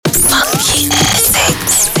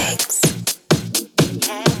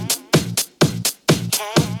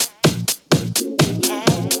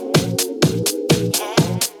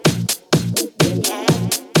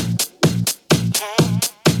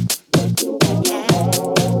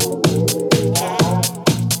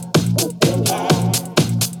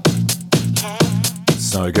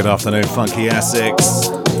Very good afternoon, Funky Essex.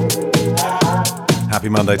 Happy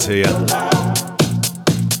Monday to you.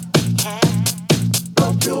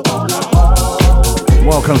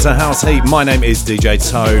 Welcome to House Heat. My name is DJ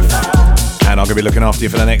Toph, and I'm going to be looking after you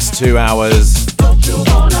for the next 2 hours,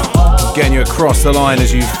 getting you across the line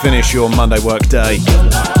as you finish your Monday work day.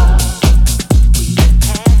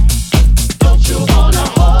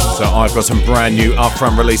 So I've got some brand new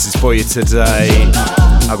upfront releases for you today.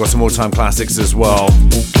 I've got some all-time classics as well.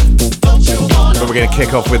 But we're going to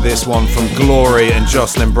kick off with this one from Glory and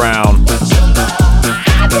Jocelyn Brown.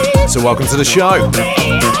 So welcome to the show.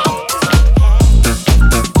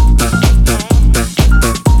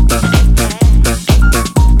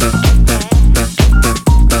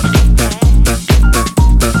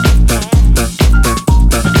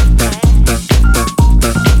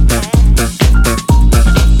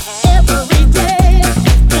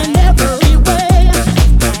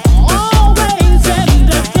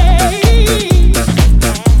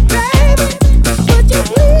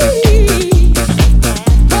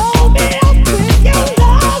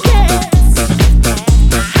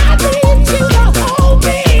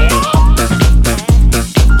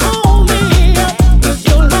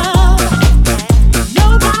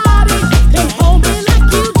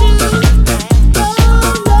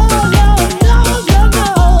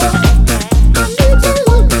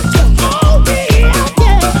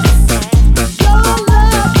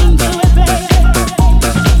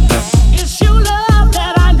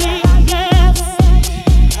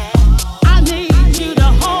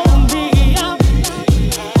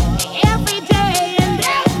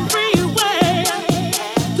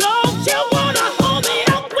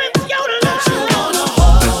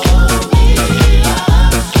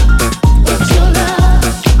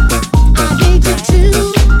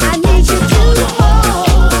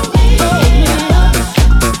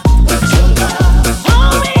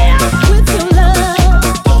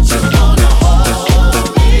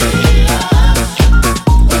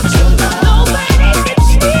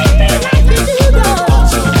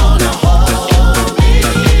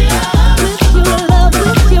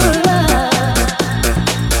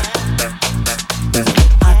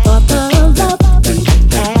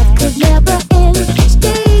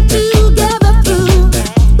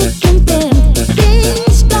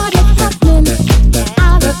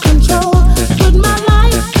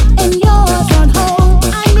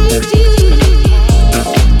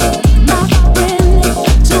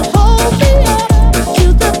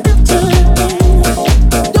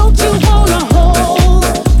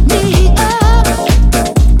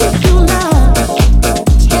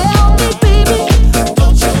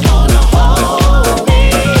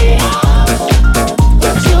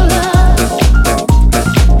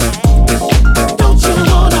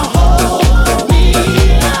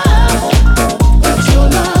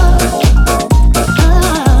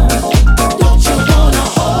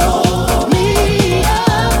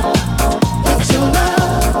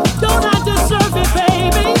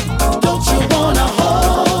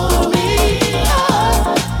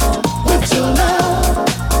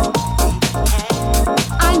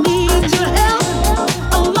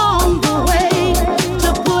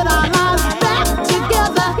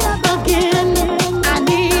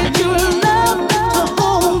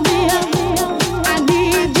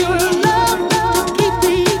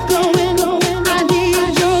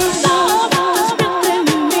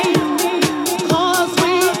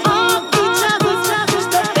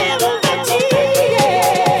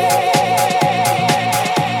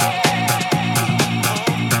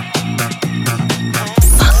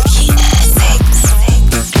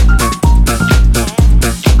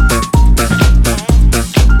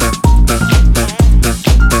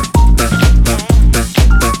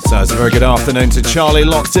 Afternoon to Charlie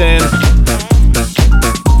locked in.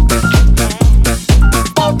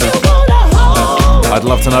 I'd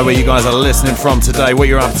love to know where you guys are listening from today, what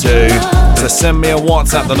you're up to. So send me a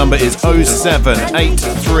WhatsApp. The number is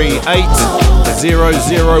 07838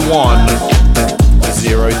 001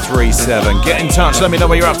 037. Get in touch, let me know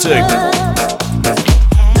what you're up to.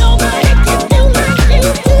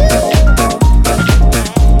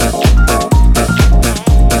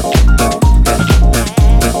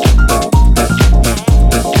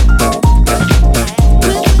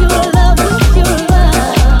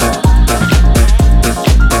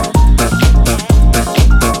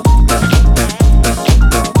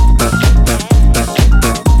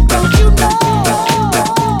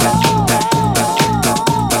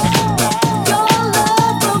 Your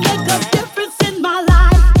love will make a difference.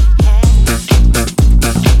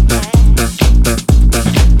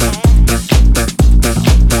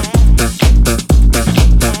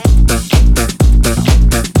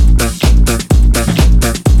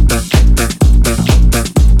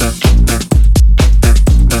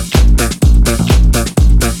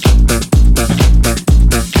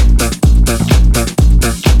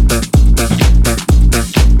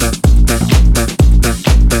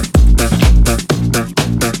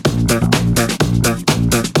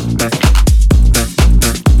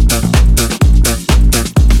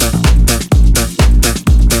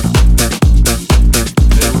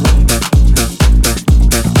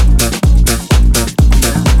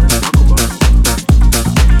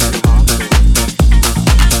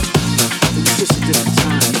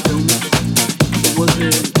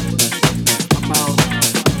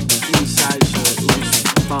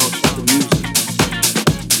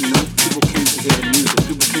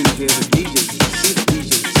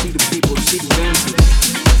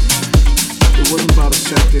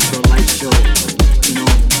 circus or a light show. You know,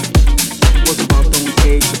 it wasn't about throwing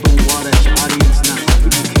cage or throwing water at your audience. Nah,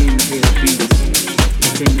 people came to hear the beats.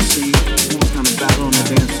 They came to see who was gonna battle on the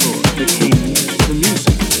dance floor. They came to the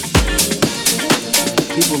music.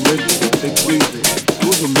 People lived it, they breathed it. It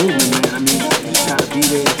was a movement, man. I mean, you just gotta be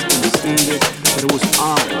there to understand it. But it was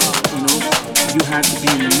art, you know. You had to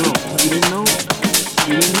be in the know. If you didn't know,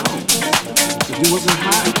 you didn't know. If you wasn't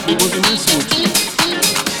hot, he wasn't messing with you.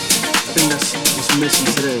 I think that's what's missing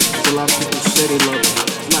today. A lot of people say they love it.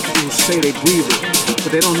 A lot of people say they breathe it,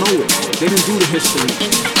 but they don't know it. They didn't do the history.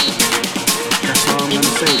 That's all I'm gonna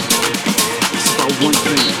say. It's about one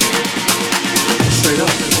thing. Straight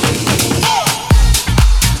up.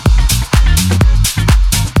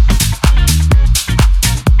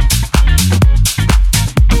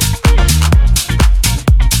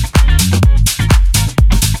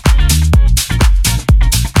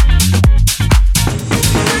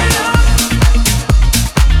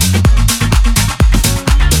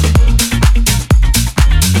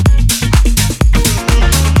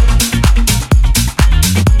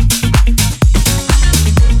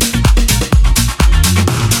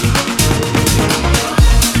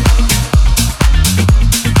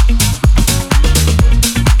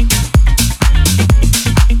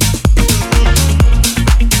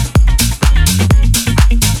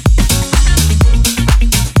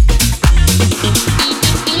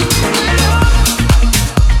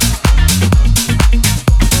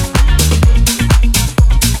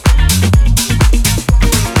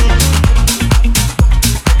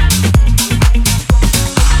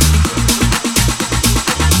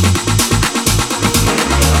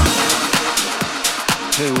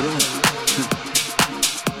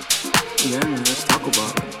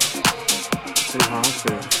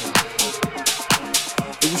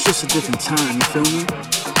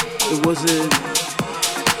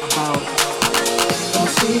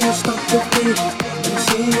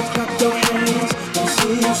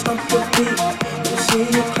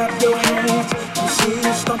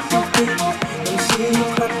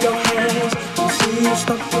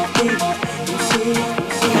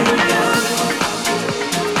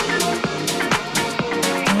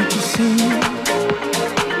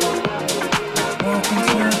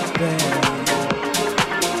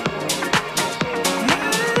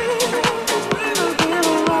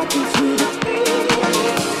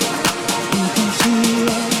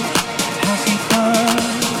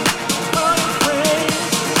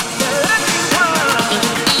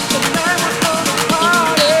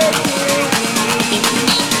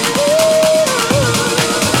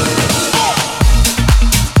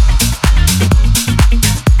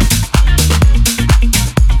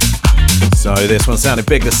 This one sounded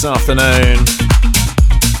big this afternoon.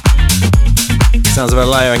 Sounds of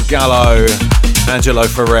Aleo and Gallo, Angelo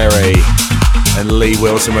Ferreri, and Lee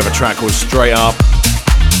Wilson with a track called Straight Up.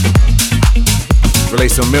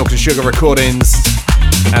 Released on Milk and Sugar Recordings.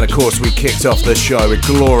 And of course, we kicked off the show with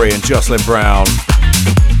Glory and Jocelyn Brown.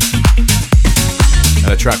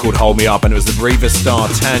 And a track called Hold Me Up, and it was the Riva Starr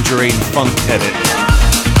Tangerine Funk edit.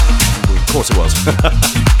 Of course it was.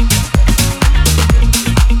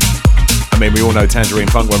 I mean, we all know Tangerine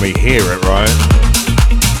Funk when we hear it, right?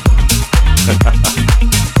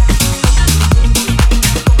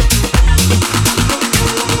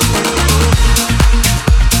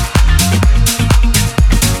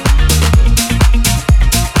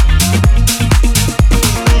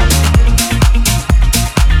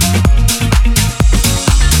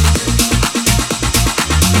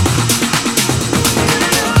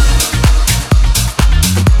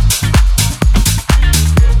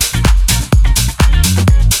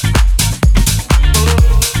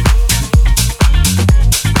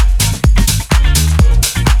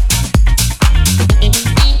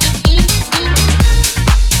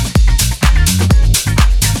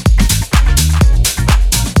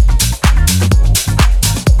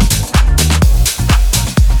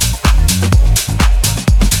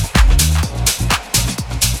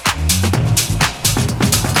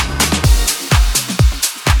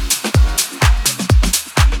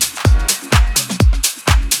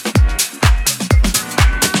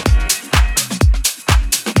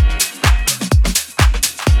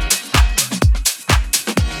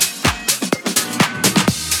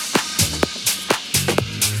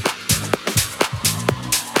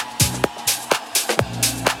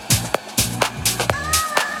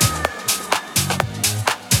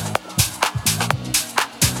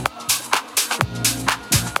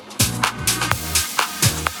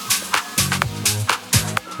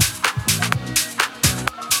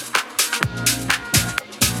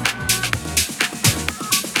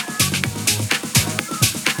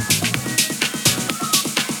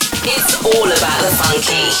 It's all about the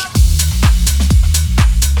funky.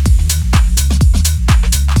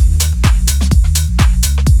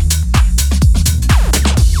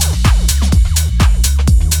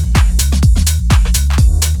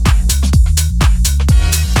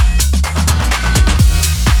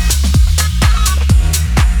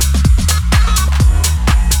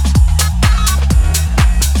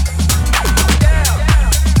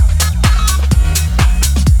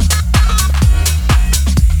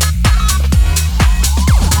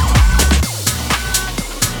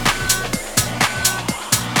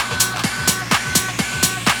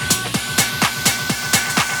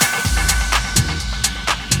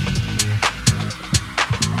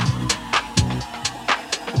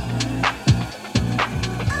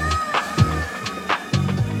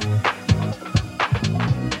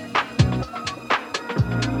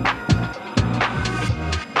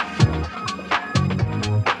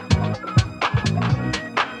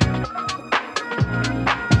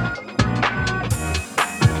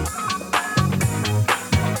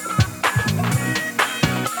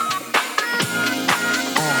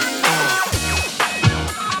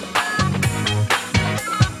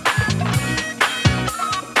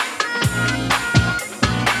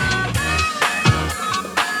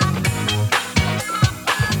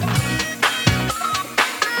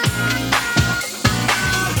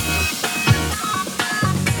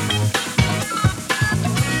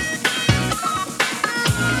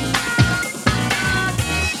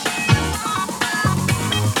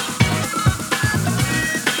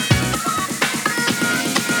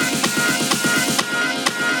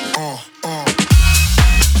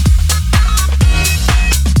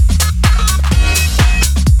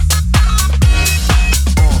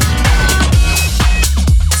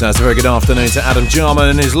 So it's a very good afternoon to Adam Jarman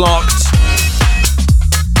and his Locked.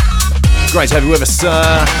 Great to have you with us,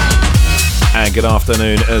 sir. And good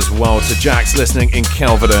afternoon as well to Jax listening in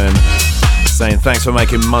Kelvedon, saying thanks for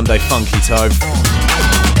making Monday funky, Tove.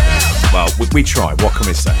 Well, we try, what can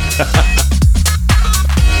we say?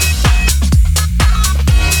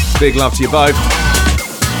 Big love to you both.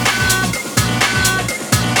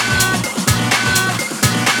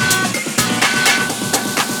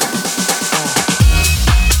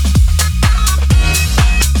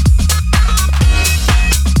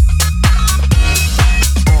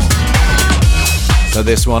 So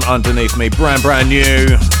this one underneath me, brand new.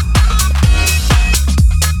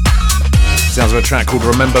 Sounds of a track called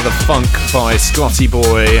Remember the Funk by Scotty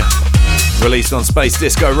Boy, released on Space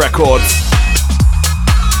Disco Records.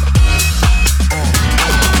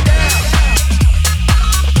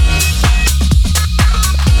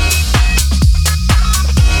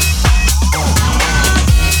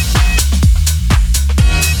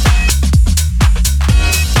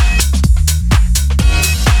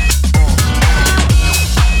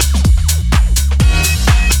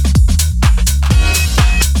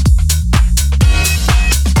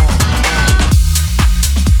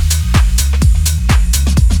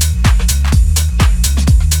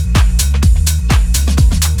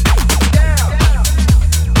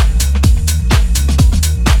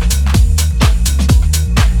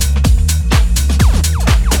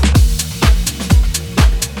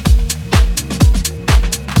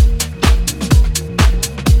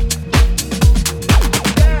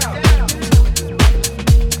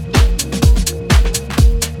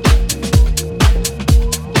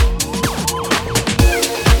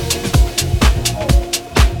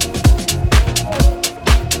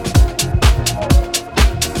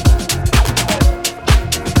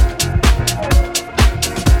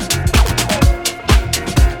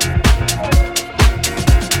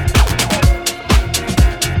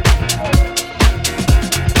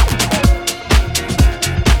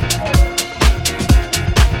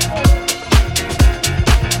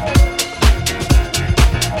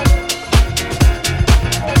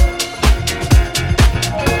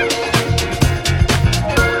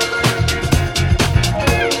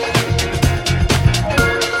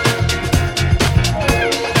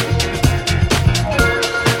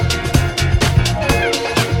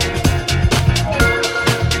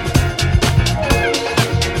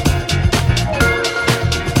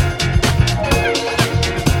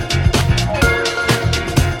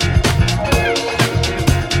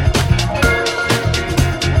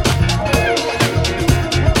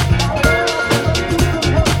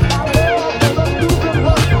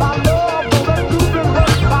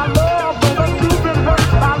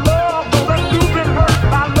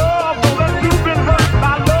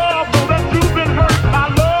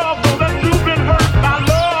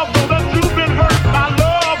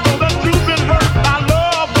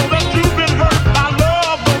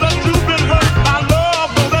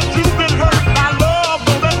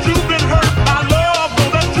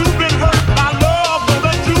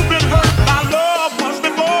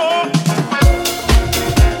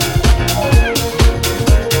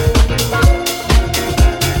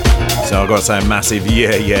 got to say a massive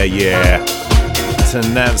yeah to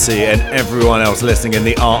Nancy and everyone else listening in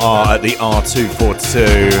the RR at the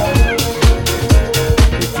R242.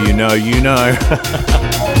 If you know, you know.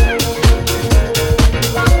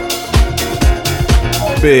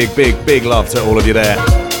 Big love to all of you there.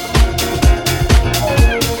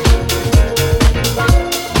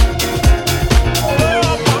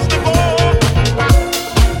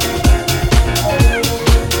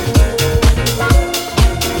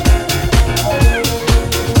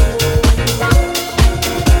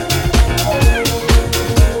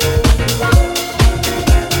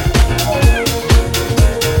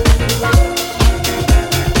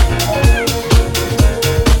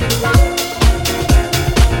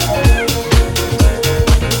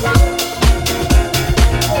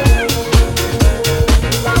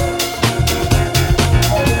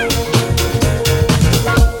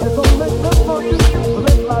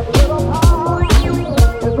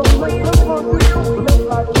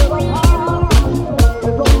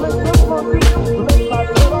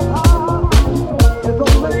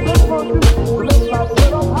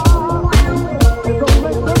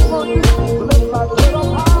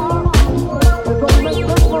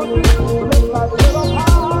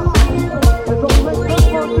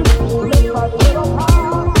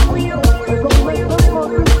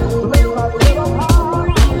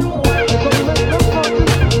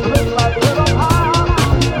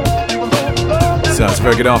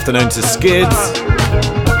 Good afternoon to Skids,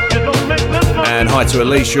 and hi to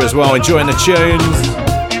Alicia as well, enjoying the tunes.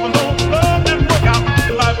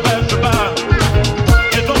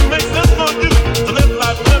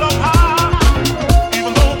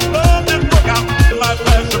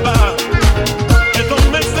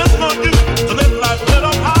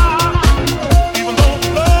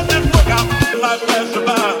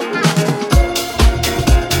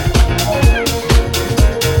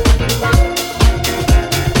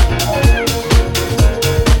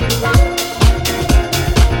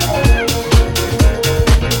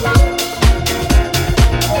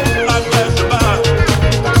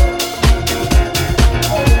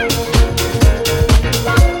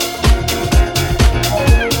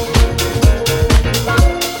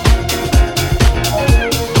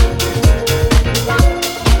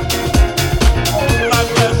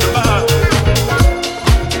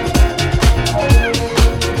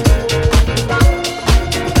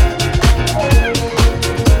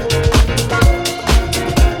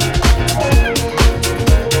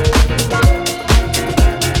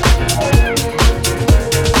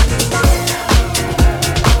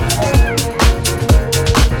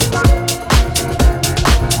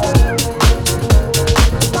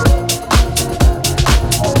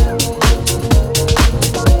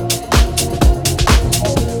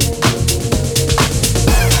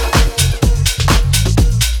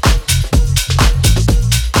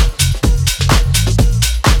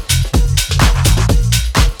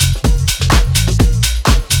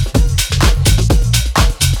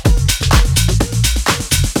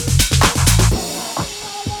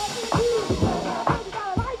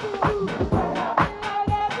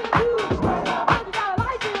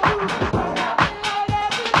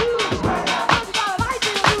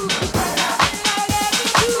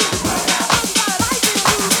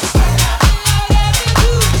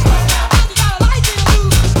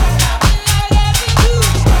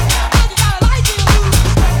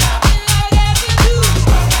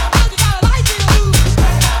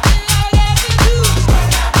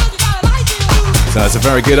 It's a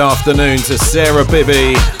very good afternoon to Sarah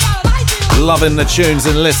Bibby, loving the tunes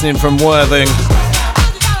and listening from Worthing.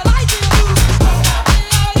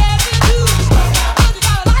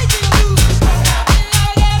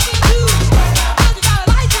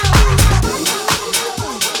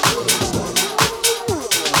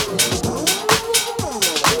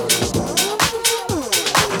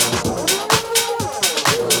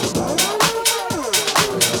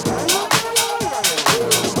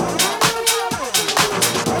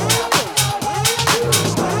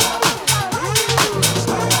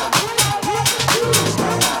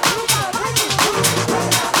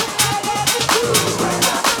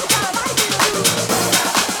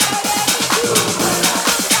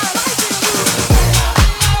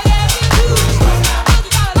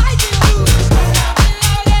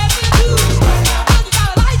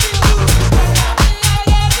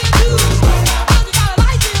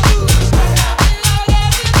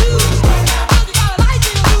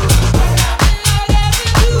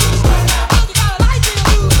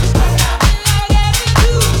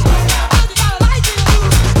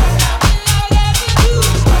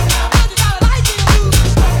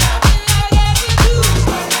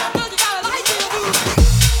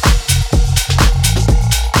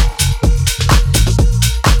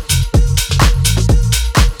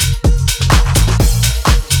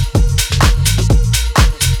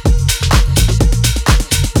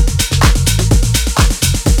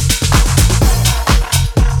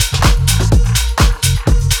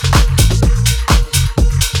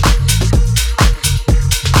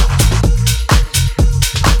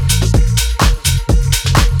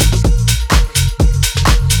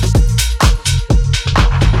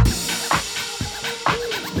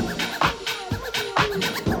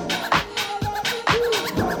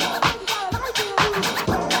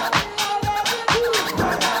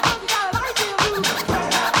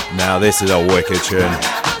 this is a wicked tune.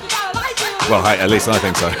 Well, hey, at least I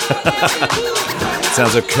think so.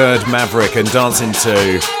 Sounds of Kurd Maverick and Dancing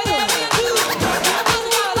 2.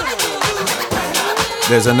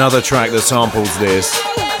 There's another track that samples this,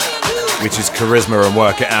 which is Charisma and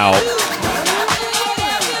Work It Out.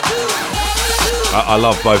 I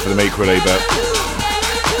love both of them equally, but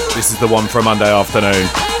this is the one for Monday afternoon.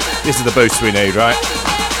 This is the boost we need, right?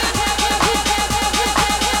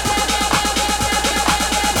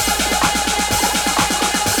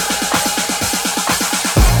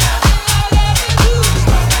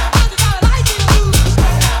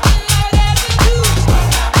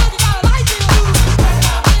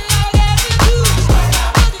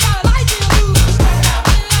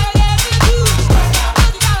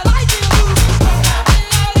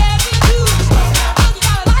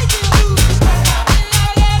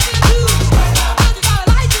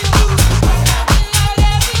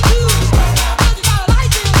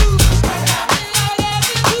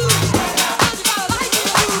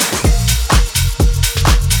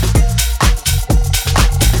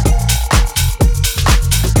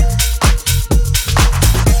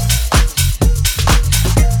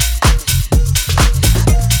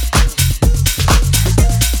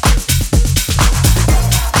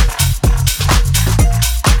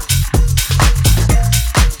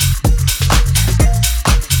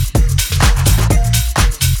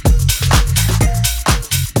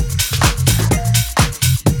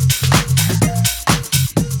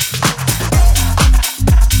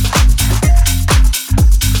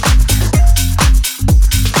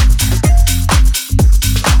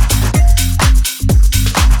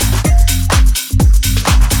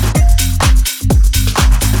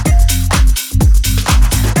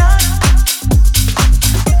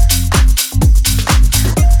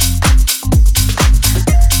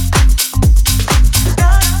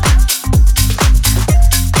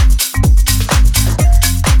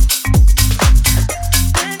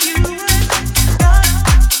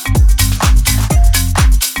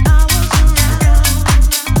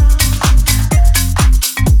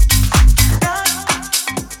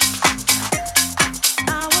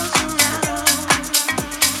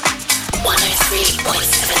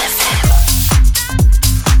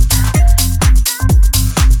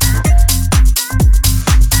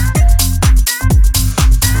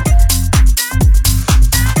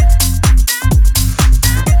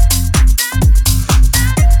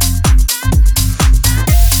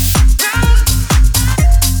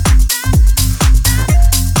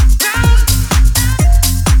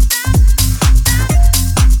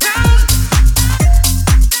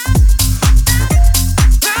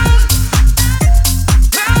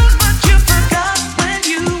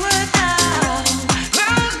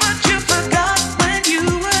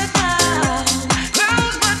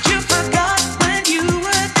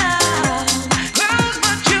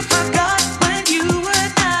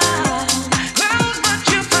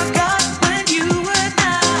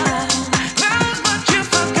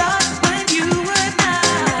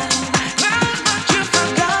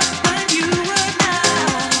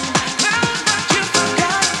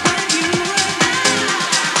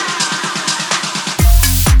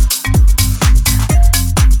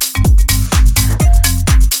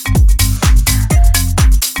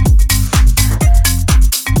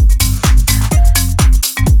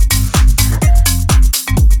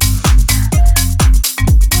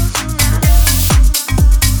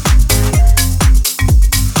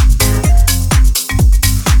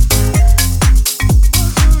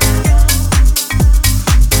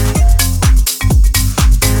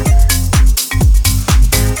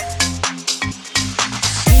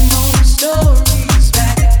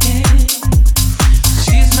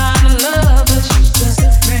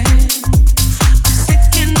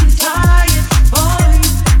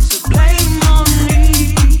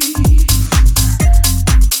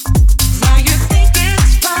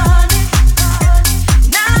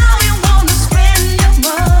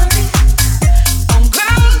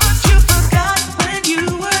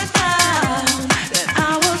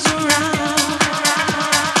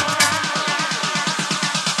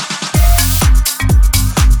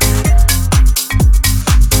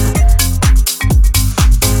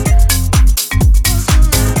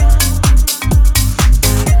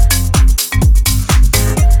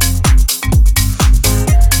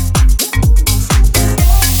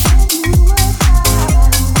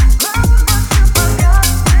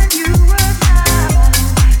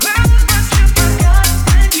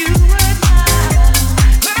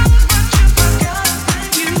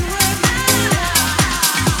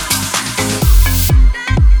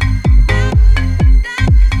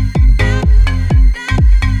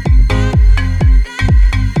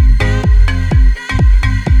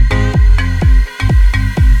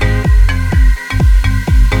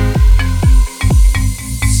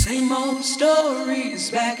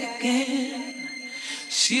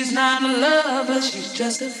 She's not a lover, she's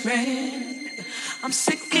just a friend. I'm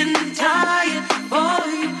sick and tired for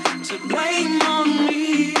you to blame on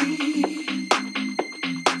me.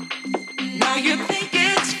 Now you think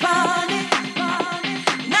it's funny.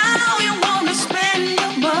 Now you wanna spend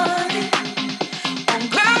your money on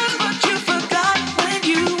girls, but you forgot when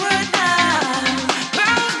you were down.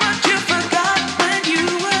 Girls, but you forgot when you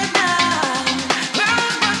were down.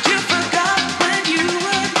 Girls, but you forgot when you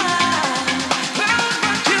were down. Girls,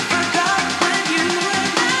 but you forgot when you were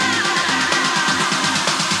down.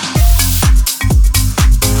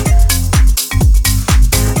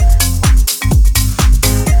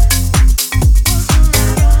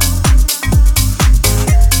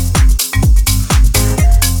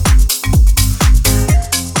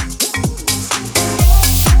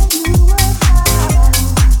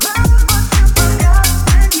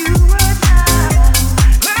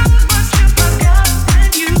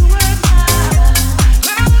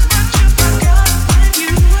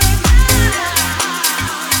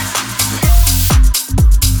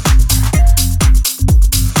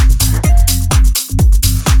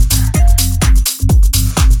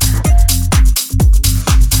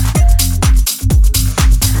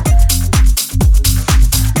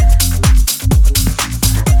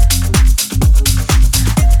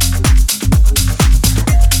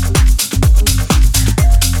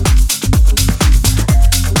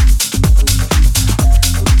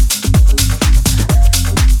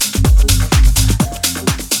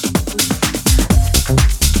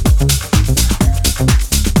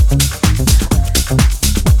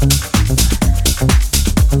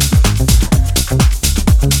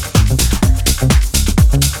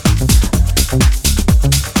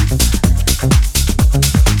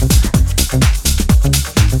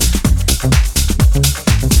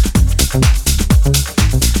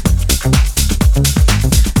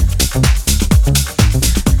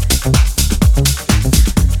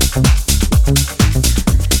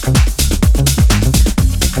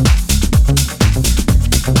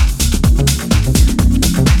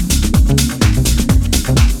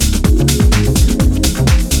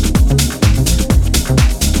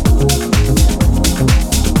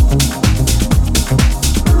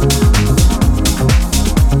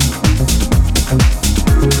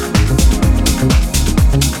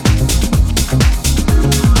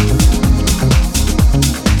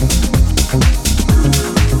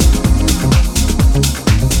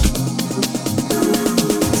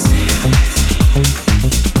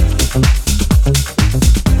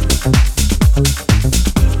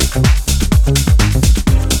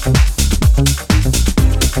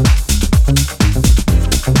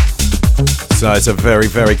 So it's a very,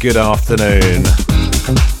 very good afternoon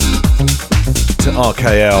to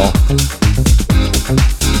RKL.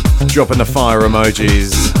 Dropping the fire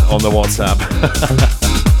emojis on the WhatsApp.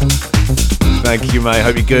 Thank you, mate.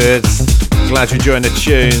 Hope you're good. Glad you're enjoying the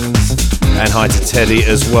tunes. And hi to Teddy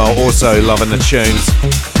as well. Also loving the tunes.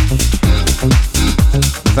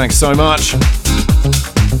 Thanks so much.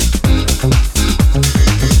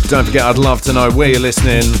 Don't forget, I'd love to know where you're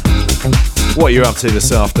listening, what you're up to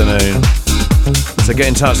this afternoon. So get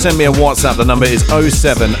in touch, send me a WhatsApp. The number is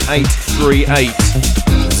 07838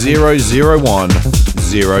 001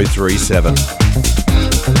 037.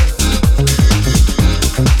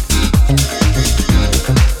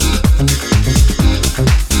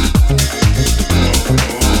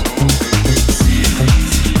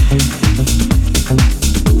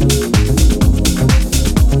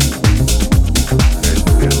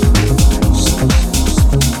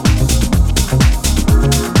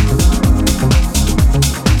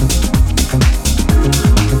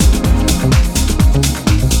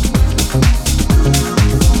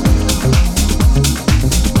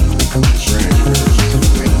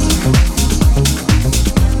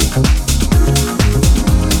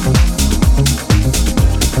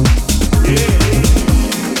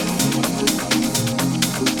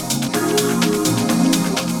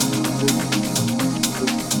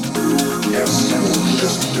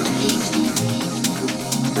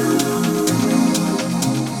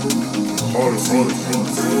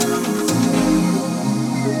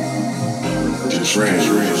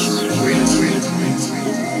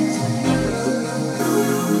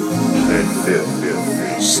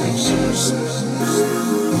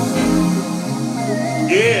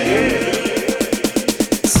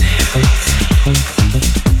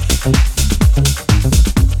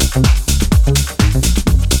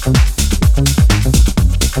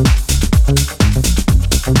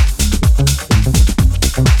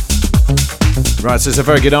 Right, so it's a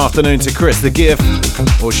very good afternoon to Chris the Gift,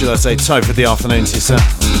 or should I say Toe for the afternoon to you, sir.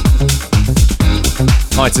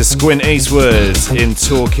 Hi to Squint Eastwood in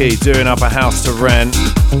Torquay doing up a house to rent.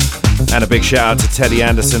 And a big shout out to Teddy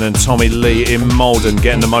Anderson and Tommy Lee in Malden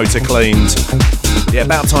getting the motor cleaned. Yeah,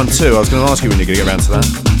 about time too. I was going to ask you when you're going to get around to that.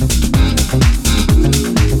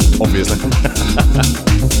 Obviously.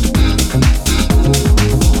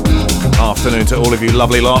 Afternoon to all of you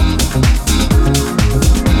lovely lot.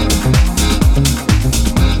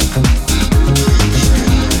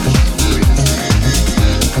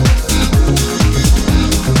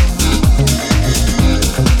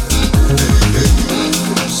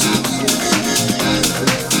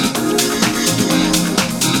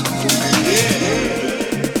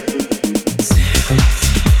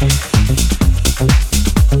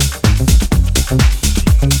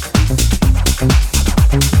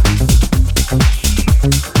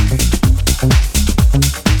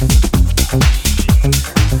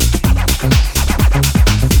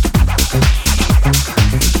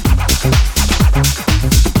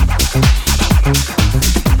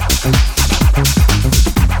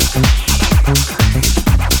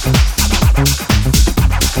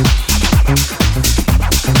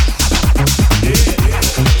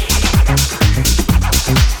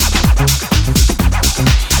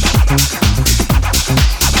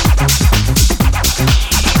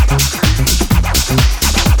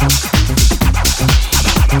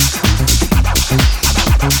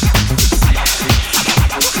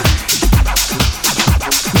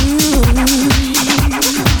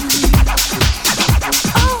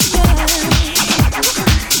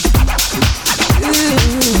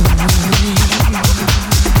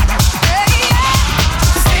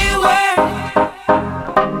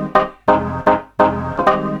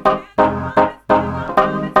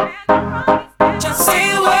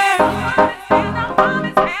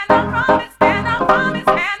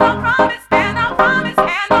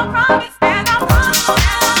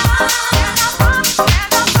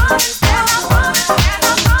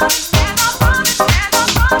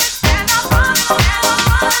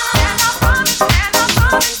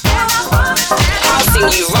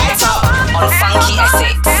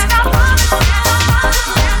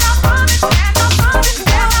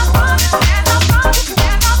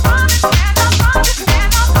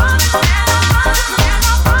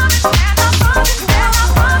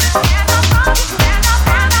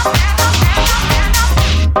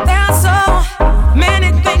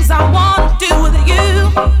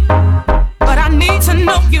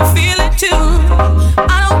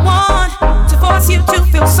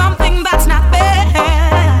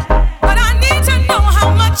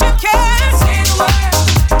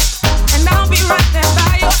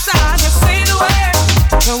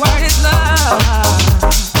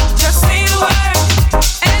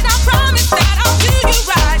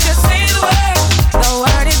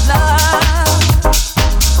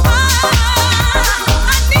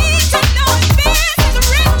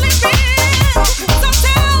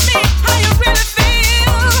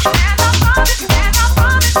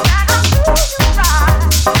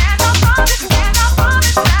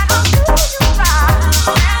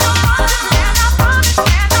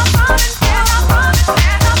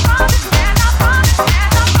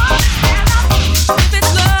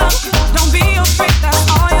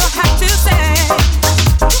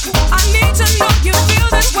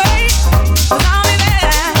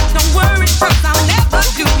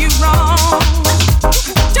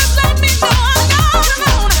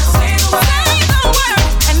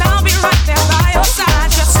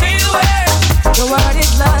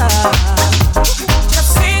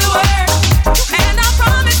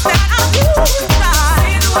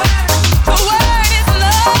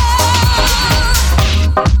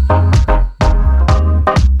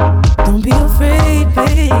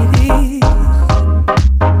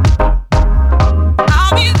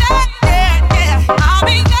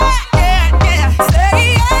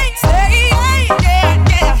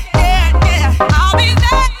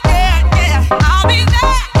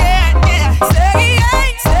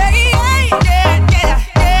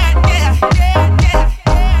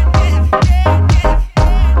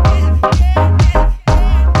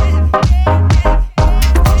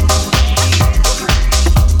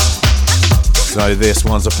 This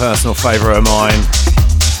one's a personal favourite of mine.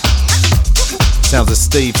 Sounds of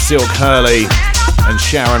Steve Silk Hurley and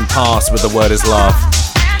Sharon Pass with The Word Is Love.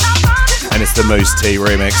 And it's the Moose T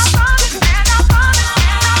remix.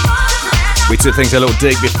 We took things a little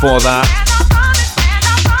deep before that.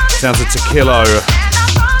 Sounds of Tequilo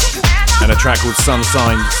and a track called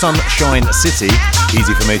Sunshine City.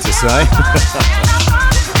 Easy for me to say.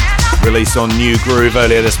 Released on New Groove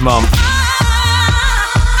earlier this month.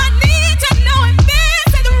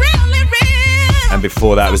 And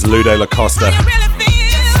before that was Ludo Lacosta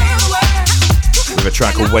with a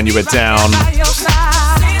track called When You Were Down.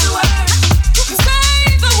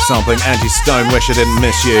 Sampling Angie Stone, Wish I Didn't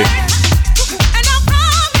Miss You.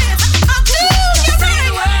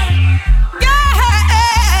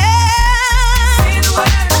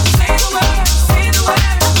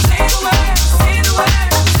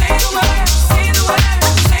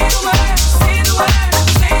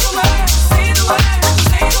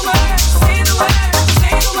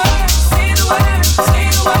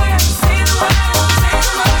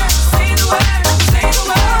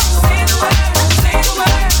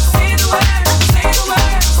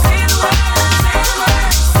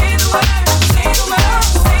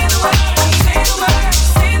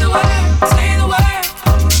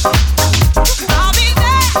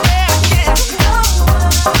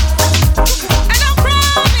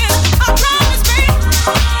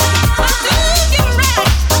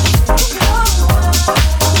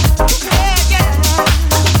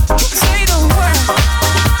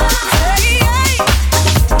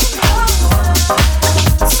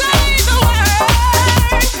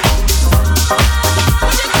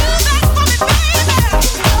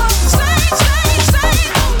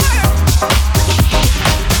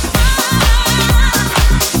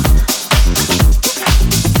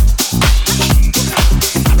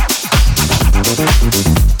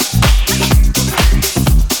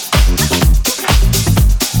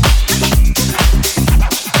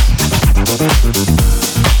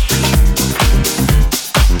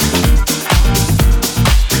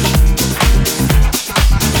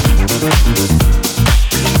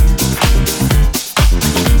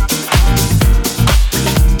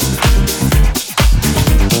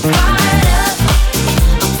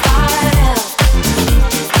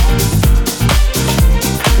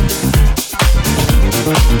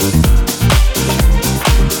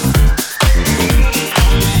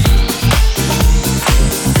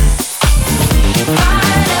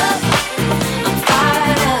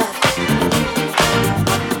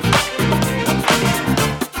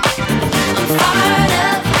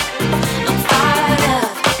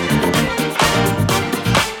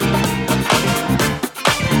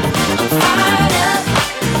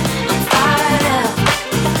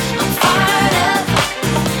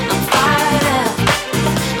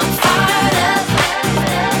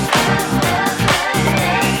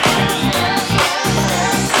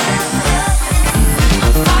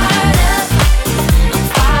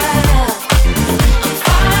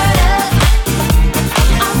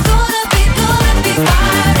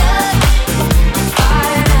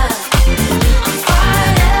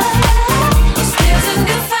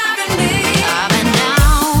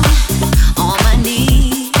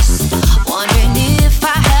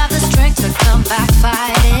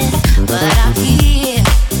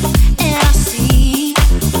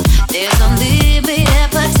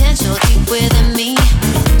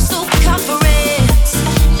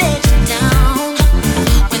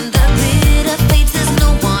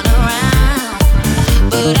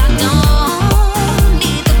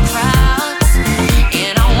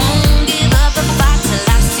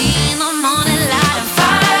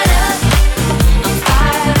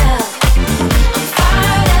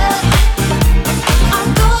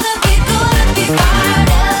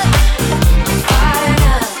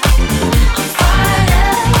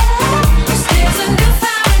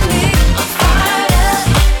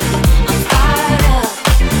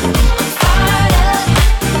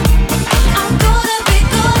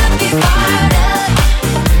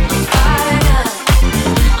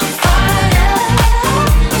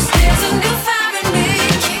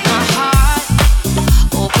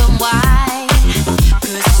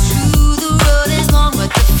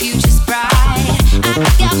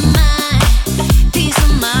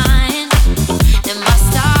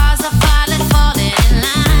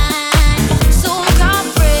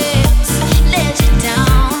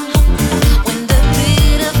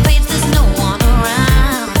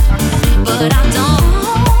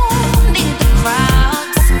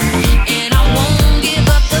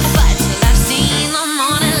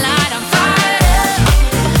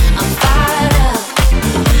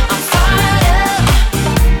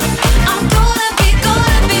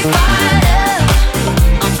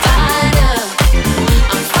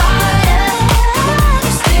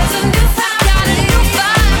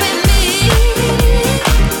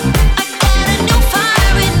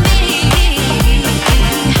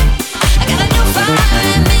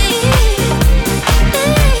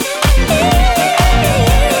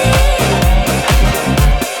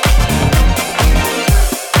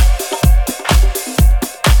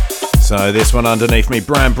 So this one underneath me,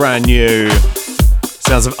 brand new.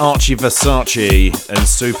 Sounds of Archie Versace and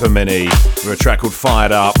Super Mini with a track called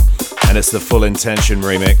Fired Up. and it's the Full Intention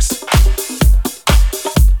remix.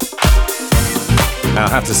 Now, I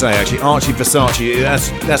have to say, actually, Archie Versace,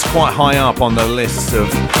 that's quite high up on the list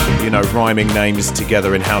of, rhyming names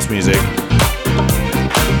together in house music.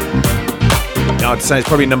 I'd say it's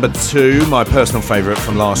probably number 2, my personal favourite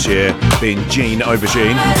from last year, being Gene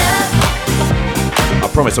Aubergine. I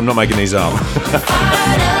promise I'm not making these up.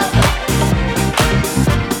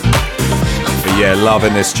 But yeah,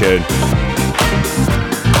 loving this tune.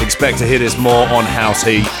 Expect to hear this more on House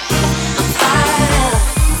Heat.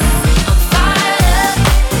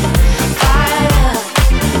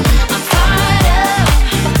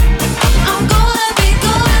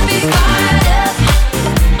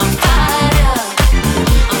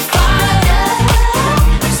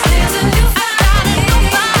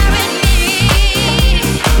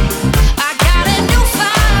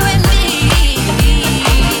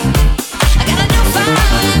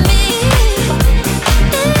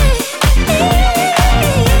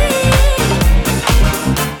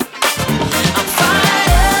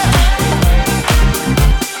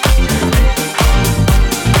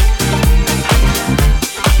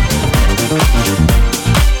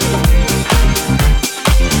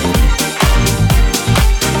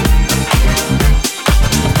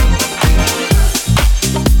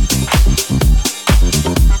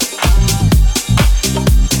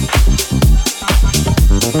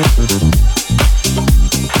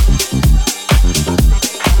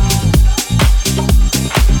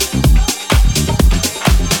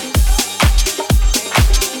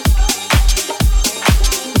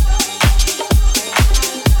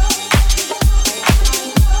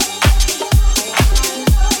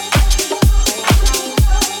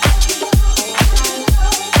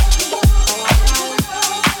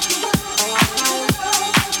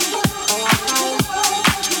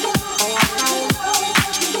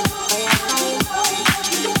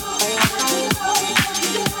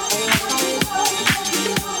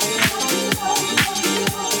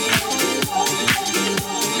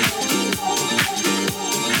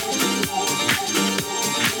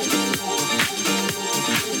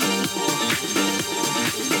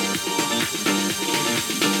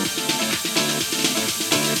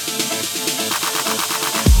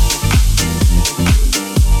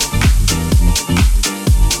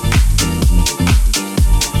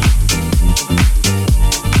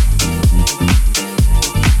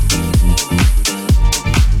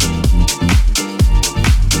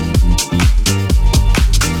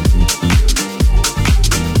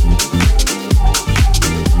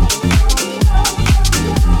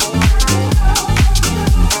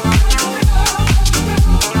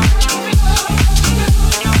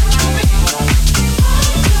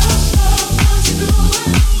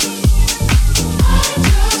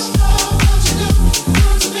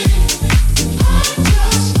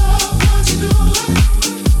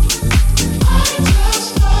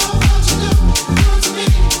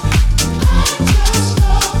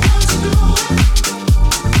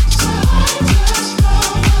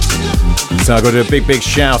 So I've got to do a big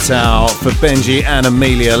shout out for Benji and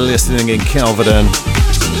Amelia listening in Kelvedon.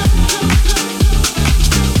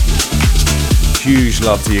 Huge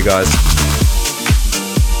love to you guys.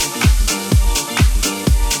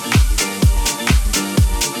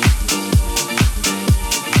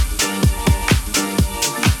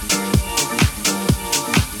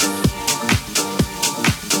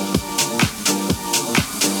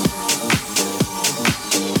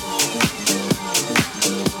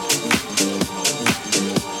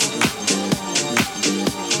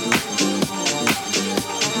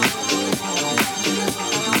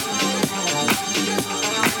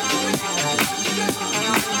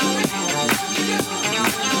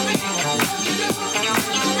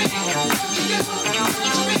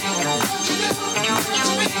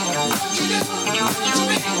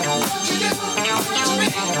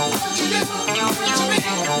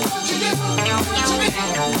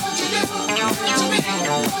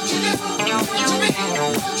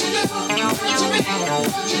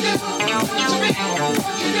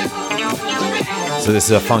 So this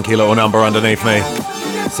is a funky little number underneath me.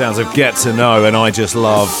 Sounds of Get to Know, and I just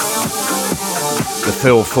love the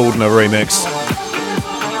Phil Fordner remix.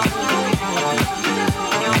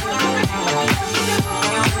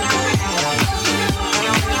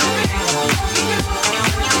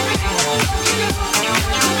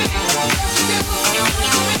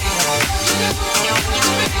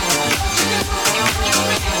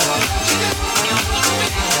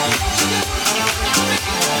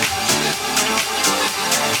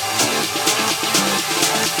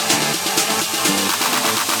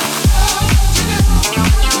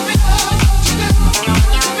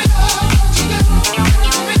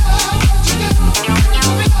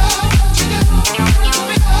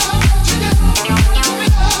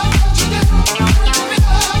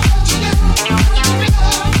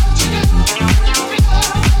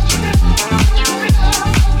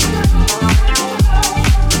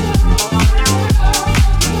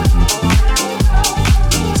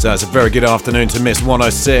 So it's a very good afternoon to Miss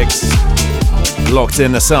 106. Locked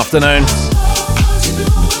in this afternoon.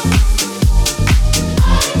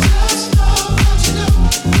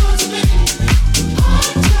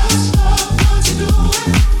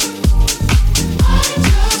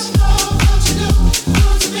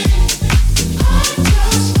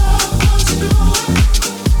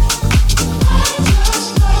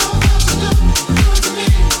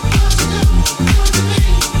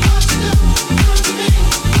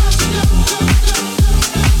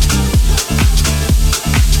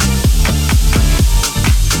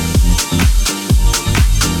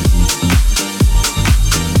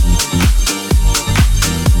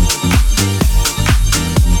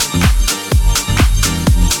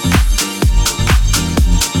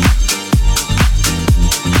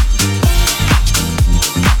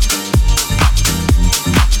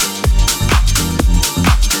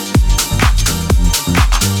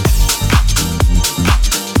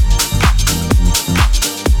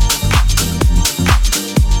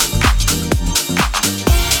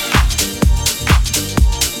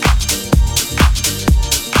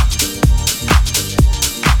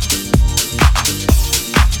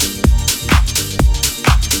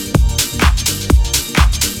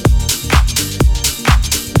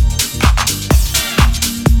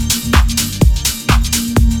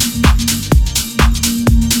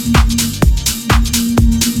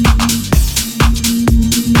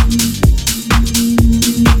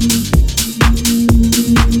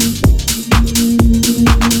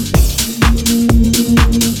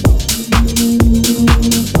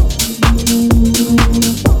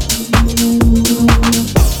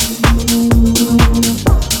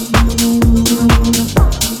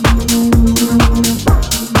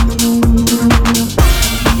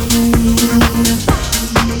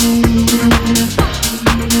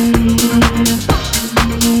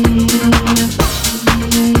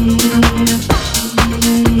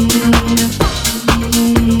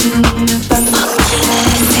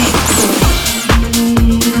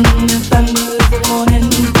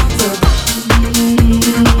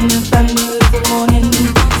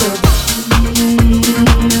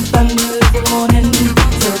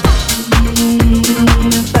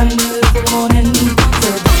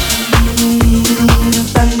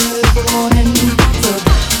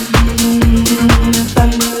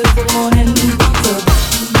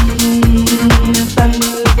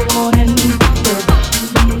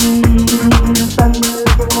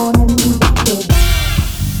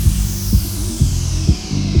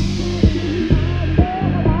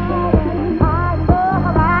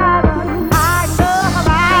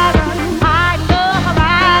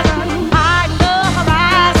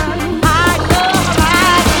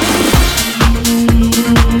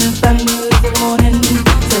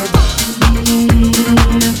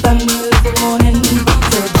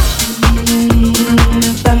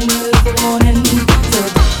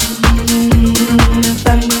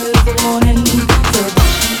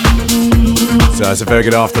 It's a very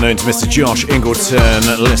good afternoon to Mr. Josh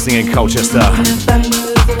Ingleton, listening in Colchester.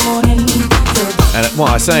 And well,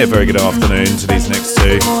 I say a very good afternoon to these next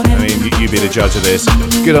two. I mean, you be the judge of this.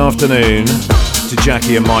 Good afternoon to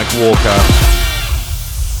Jackie and Mike Walker.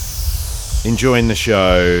 Enjoying the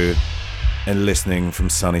show and listening from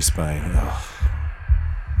sunny Spain. Oh.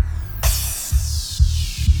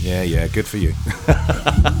 Yeah, good for you.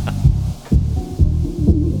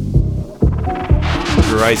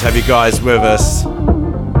 Great to have you guys with us.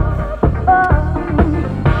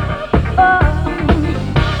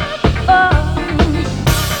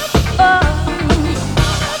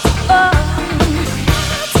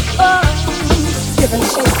 Different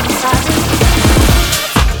shapes and sizes.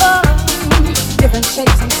 Different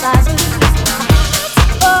shapes and sizes.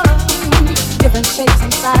 Different shapes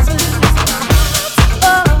and sizes.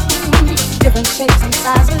 Different shapes and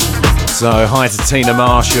sizes. So hi to Tina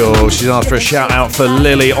Marshall. She's asked for a shout out for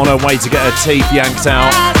Lily on her way to get her teeth yanked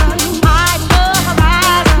out.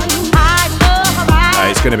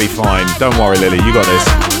 Hey, it's going to be fine. Don't worry, Lily, you got this.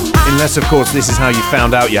 Unless, of course, this is how you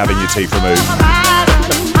found out you're having your teeth removed.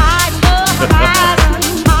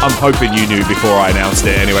 I'm hoping you knew before I announced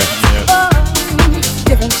it anyway. Yeah.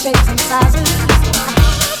 Different shapes and sizes.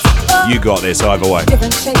 You got this either way.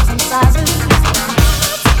 Different shapes and sizes.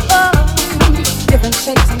 Different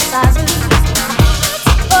shapes and sizes.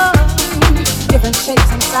 Different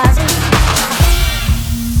shapes and sizes.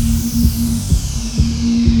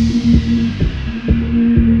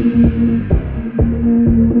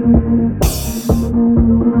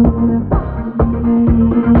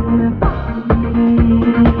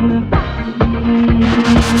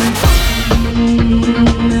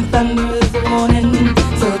 Thunder is the morning,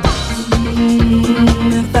 so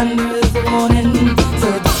thunder.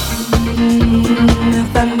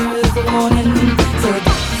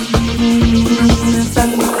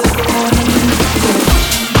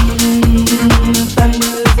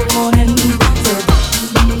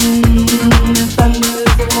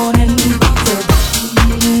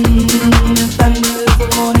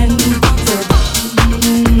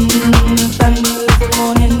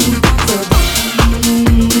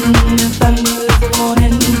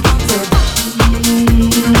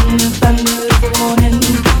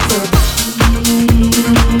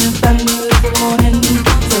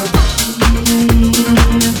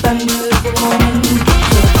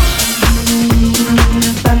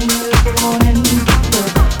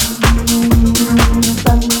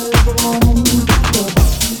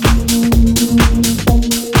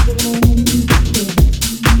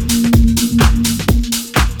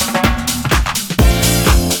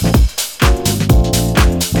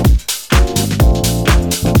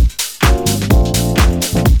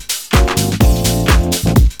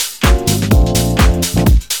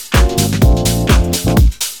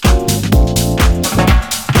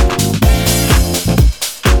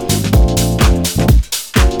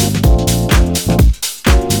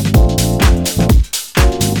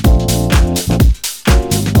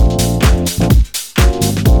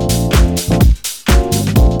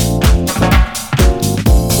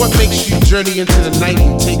 journey into the night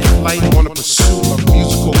and take flight on a pursuit of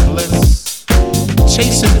musical bliss.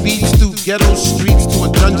 Chasing beats through ghetto streets to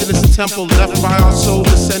a dungeonous temple left by our soul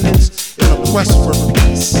descendants in a quest for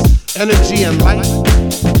peace, energy, and light.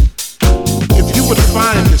 If you were to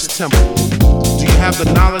find this temple, do you have the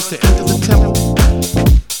knowledge to enter the temple?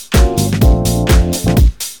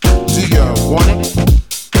 Do you want it?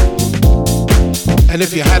 And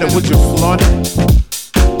if you had it, would you flaunt it?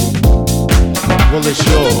 Well, it's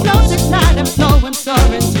yours. The flows at night and flowing,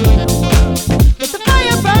 soaring through the world. Let the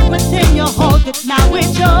fire burn within you, hold it, now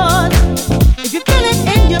it's yours. If you feel it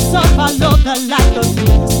in your soul, follow the light of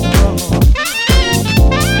this world.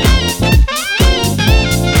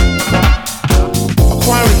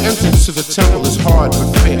 Acquiring entrance to the temple is hard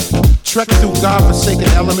but fair. Trek through God-forsaken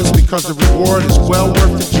elements because the reward is well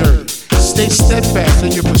worth the journey. Stay steadfast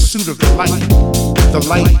in your pursuit of the light. The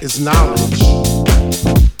light is knowledge.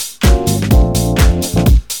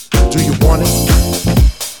 Do you want it?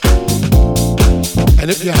 And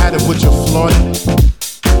if you had it, would you flaunt it?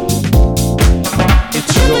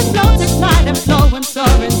 It's yours. The flows at night and flowing,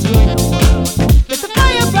 soaring through the world. Let the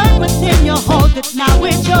fire burn within you, hold it, now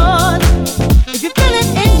it's yours. If you feel it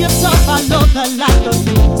in your soul, follow the light of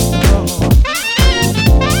this world.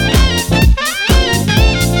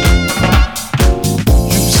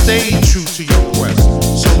 Stay true to your quest.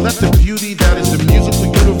 So let the beauty that is the musical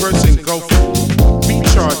universe engulf you.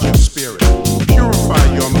 Recharge your spirit, purify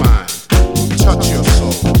your mind, touch your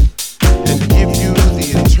soul, and give you the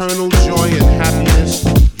eternal joy and happiness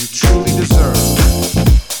you truly deserve.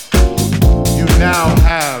 You now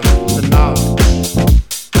have the knowledge.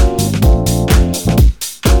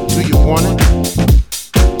 Do you want it?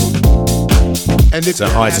 And if So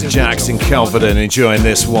hi to Jackson Kelvedon enjoying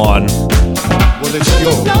this one. well, it's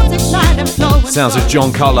yours. Sounds of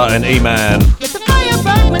John Cutler and E-Man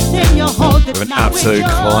with an absolute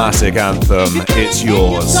classic anthem, It's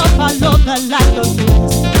Yours.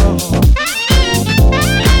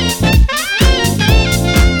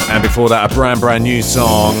 And before that, a brand new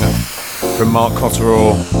song from Mark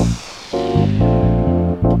Cotterill.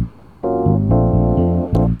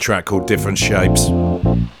 A track called Different Shapes.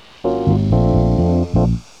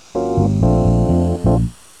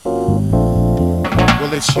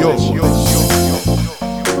 Well, it's yours.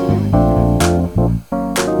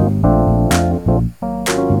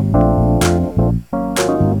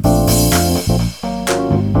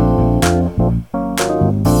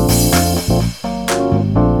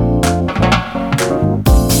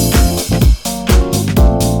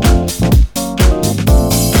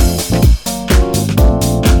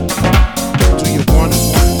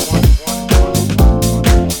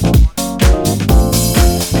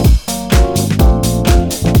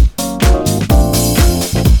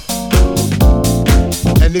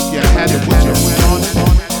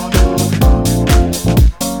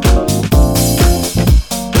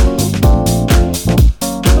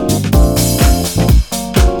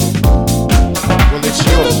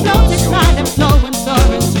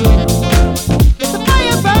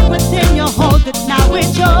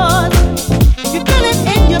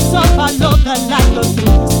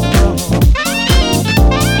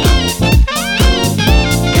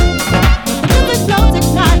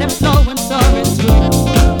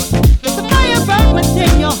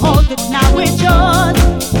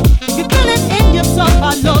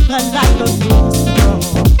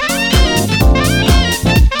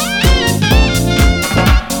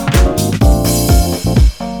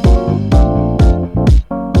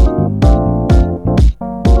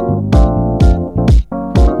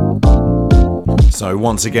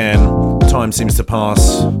 Once again, time seems to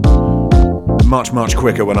pass much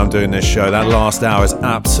quicker when I'm doing this show. That last hour has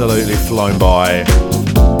absolutely flown by.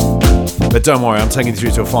 But don't worry, I'm taking you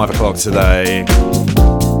through till 5 o'clock today.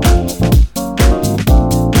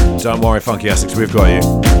 Don't worry, Funky Essex, we've got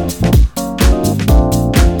you.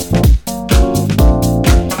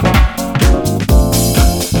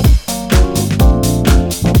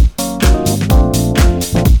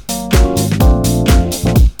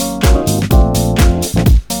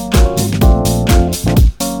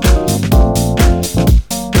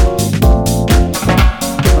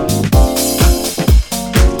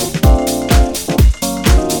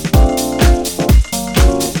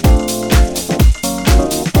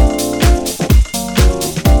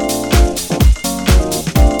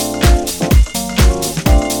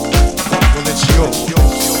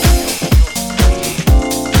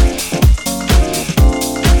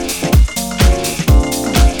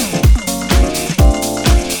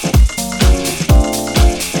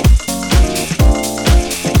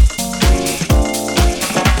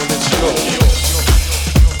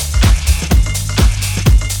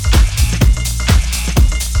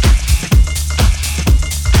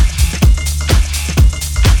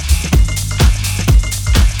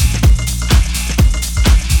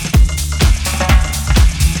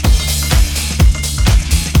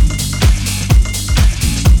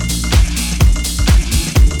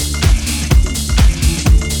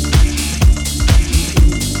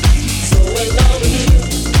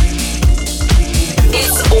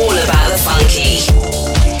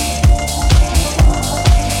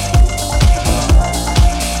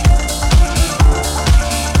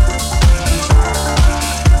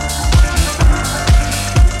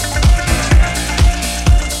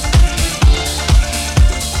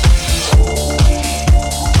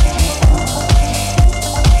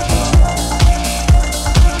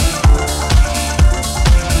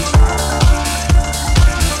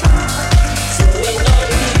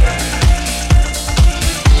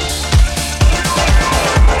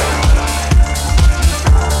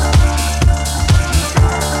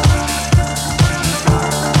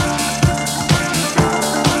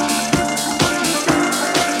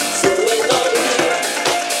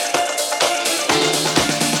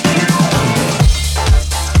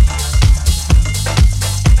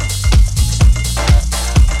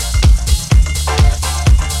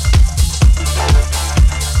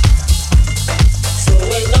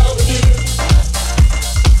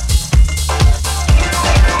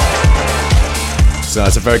 So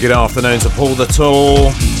it's a very good afternoon to Paul the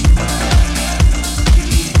Tool.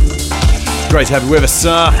 Great to have you with us,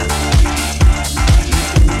 sir.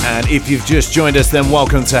 And if you've just joined us, then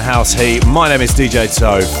welcome to House Heat. My name is DJ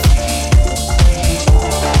Toph.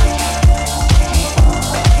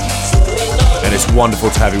 And it's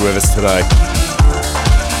wonderful to have you with us today.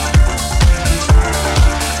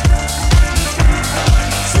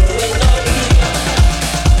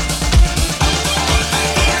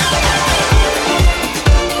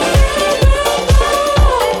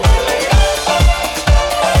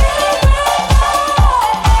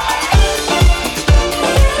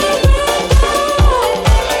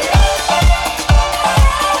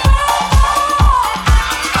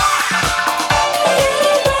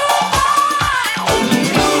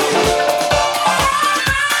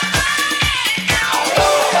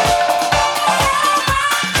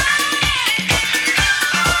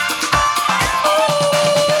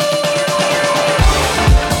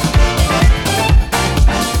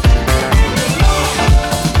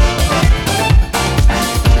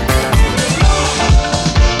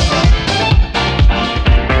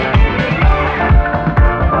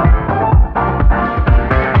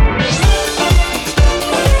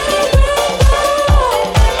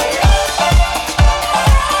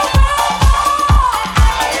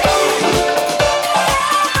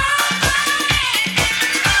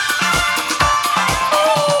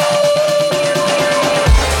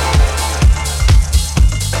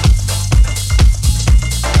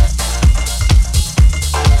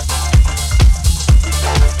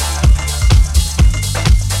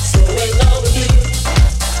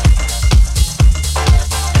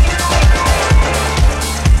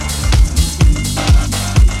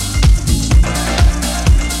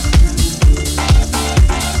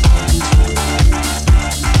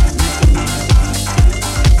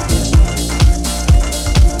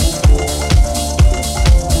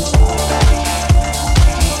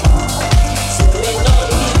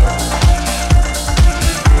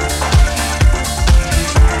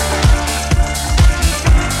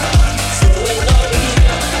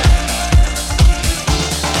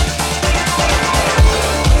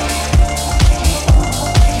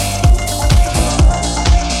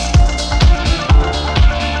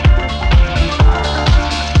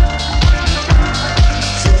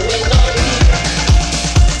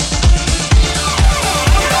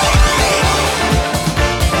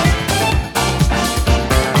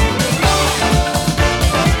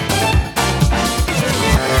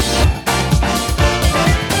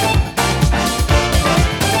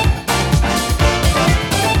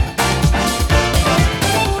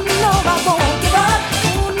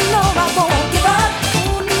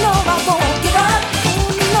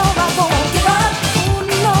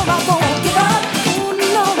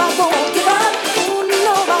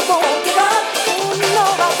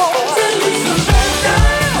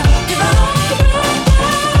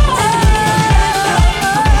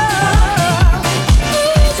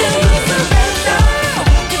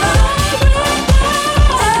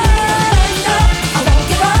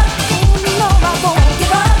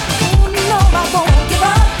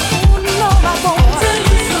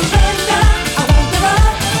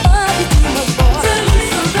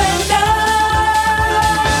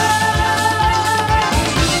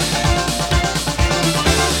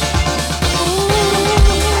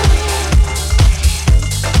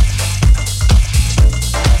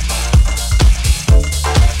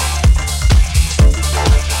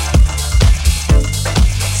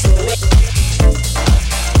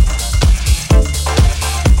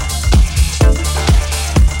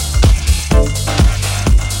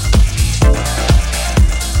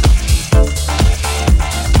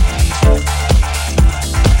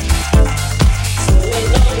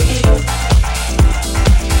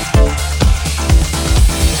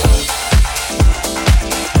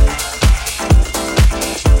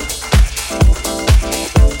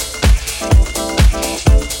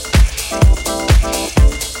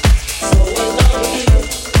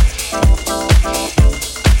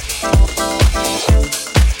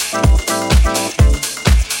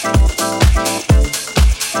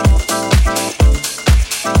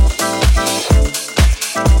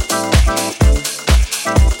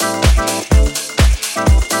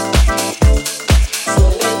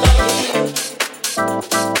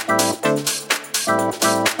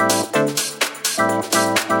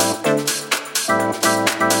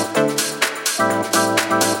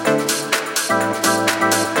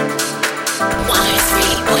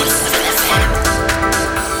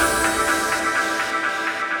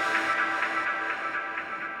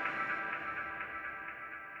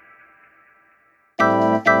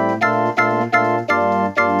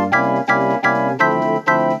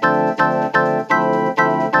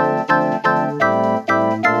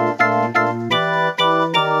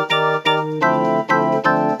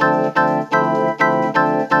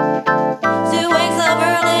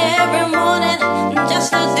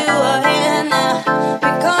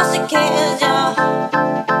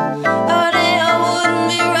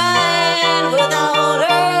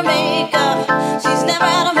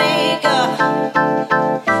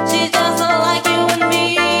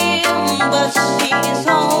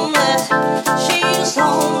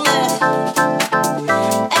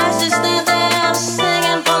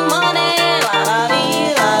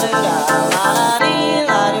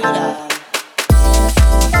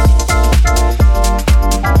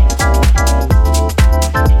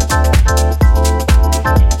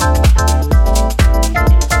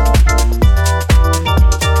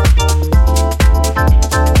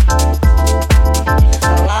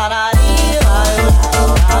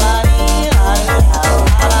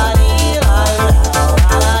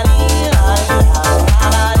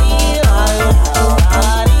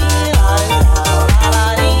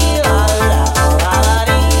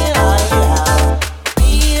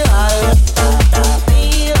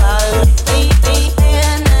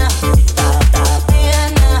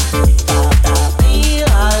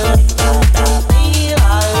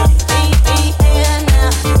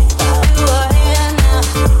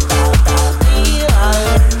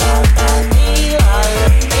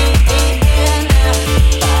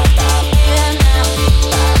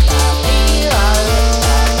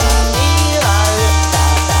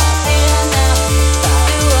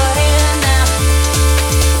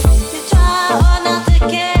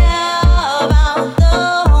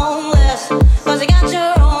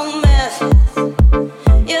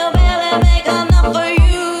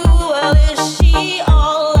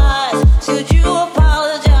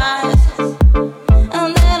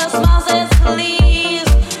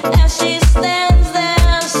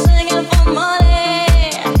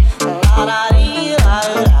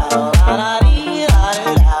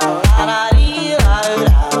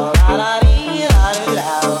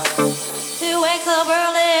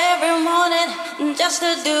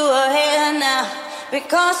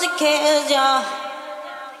 she cares, y'all.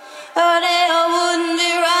 Her day wouldn't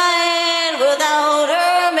be right without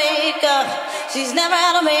her makeup. She's never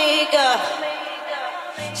had a makeup.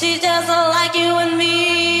 She's just like you and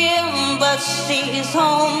me, but she's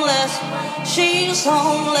homeless. She's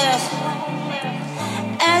homeless.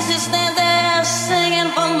 And she stands there singing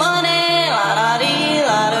for money. La da dee,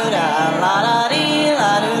 la da da, la da dee,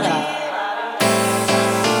 la da da.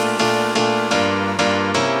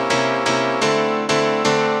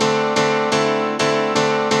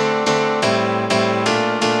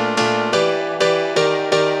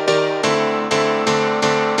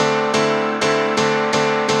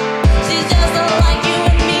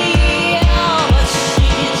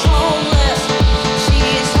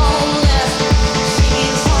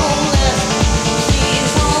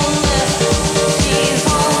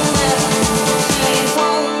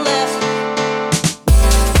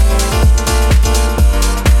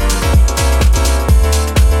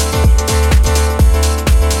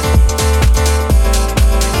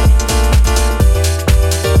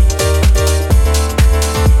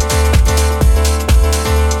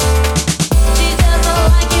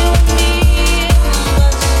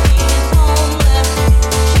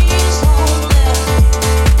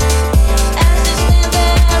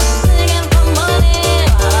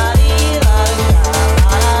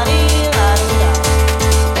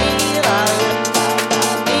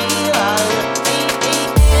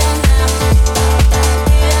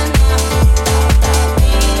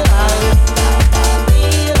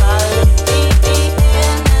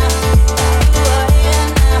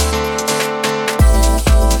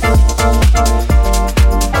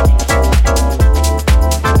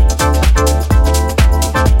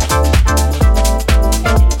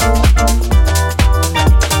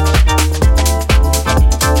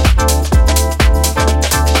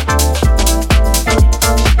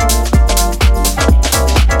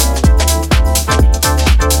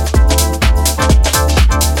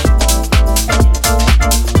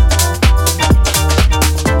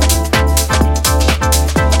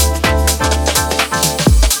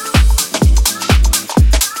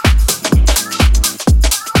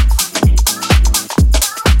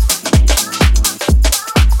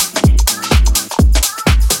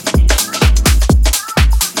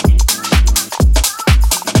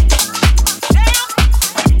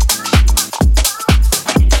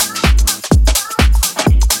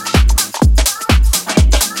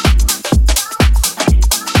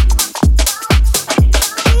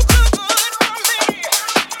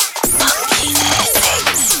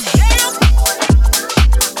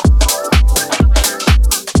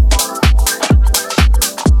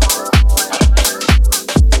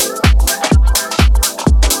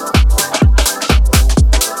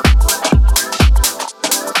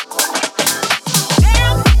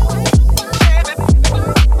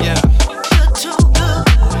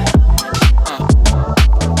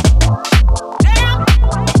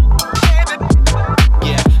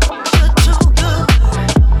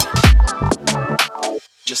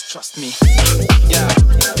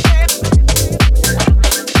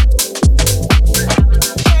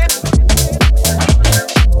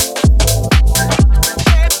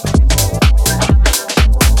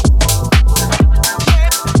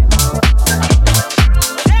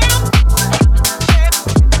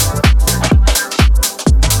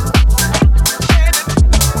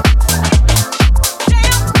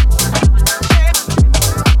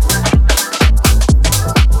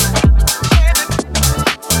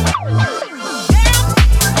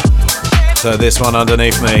 So this one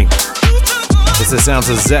underneath me is the sounds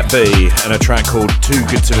of Zep B and a track called Too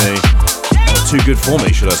Good to Me, or Too Good for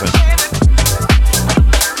Me, should I say.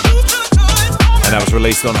 And that was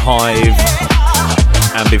released on Hive,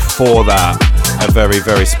 and before that, a very,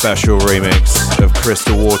 very special remix of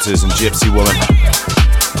Crystal Waters and Gypsy Woman.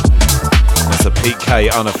 That's a Pete K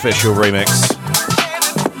unofficial remix.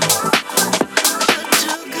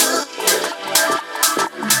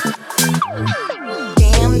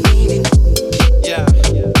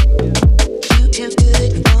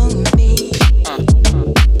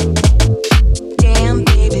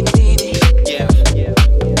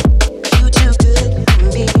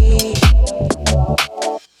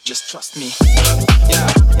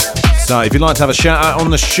 So if you'd like to have a shout out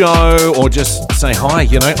on the show or just say hi,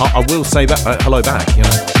 you know, I will say that hello back, you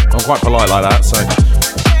know. I'm quite polite like that, so.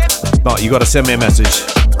 But you got to send me a message.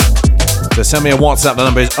 So send me a WhatsApp. The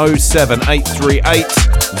number is 07838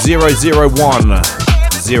 001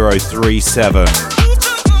 037.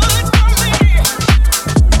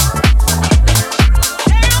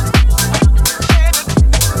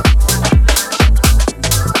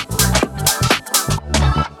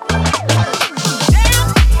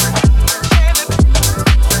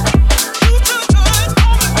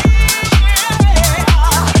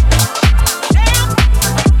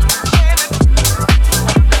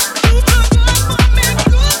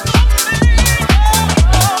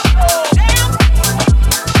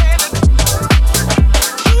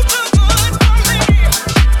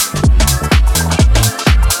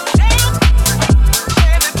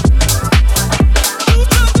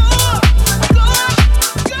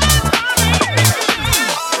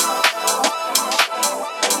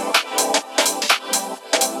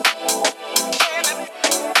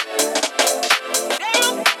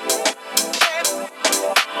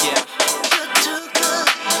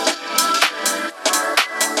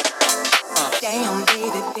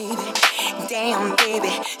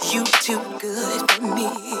 good for me.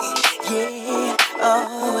 Yeah,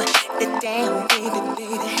 oh, the damn baby,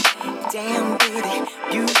 baby, damn baby,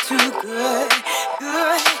 you too good,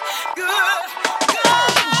 good, good.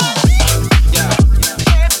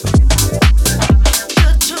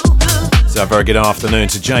 So a very good afternoon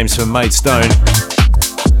to James from Maidstone.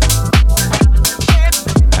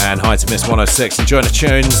 And hi to Miss 106, enjoying the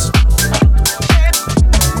tunes.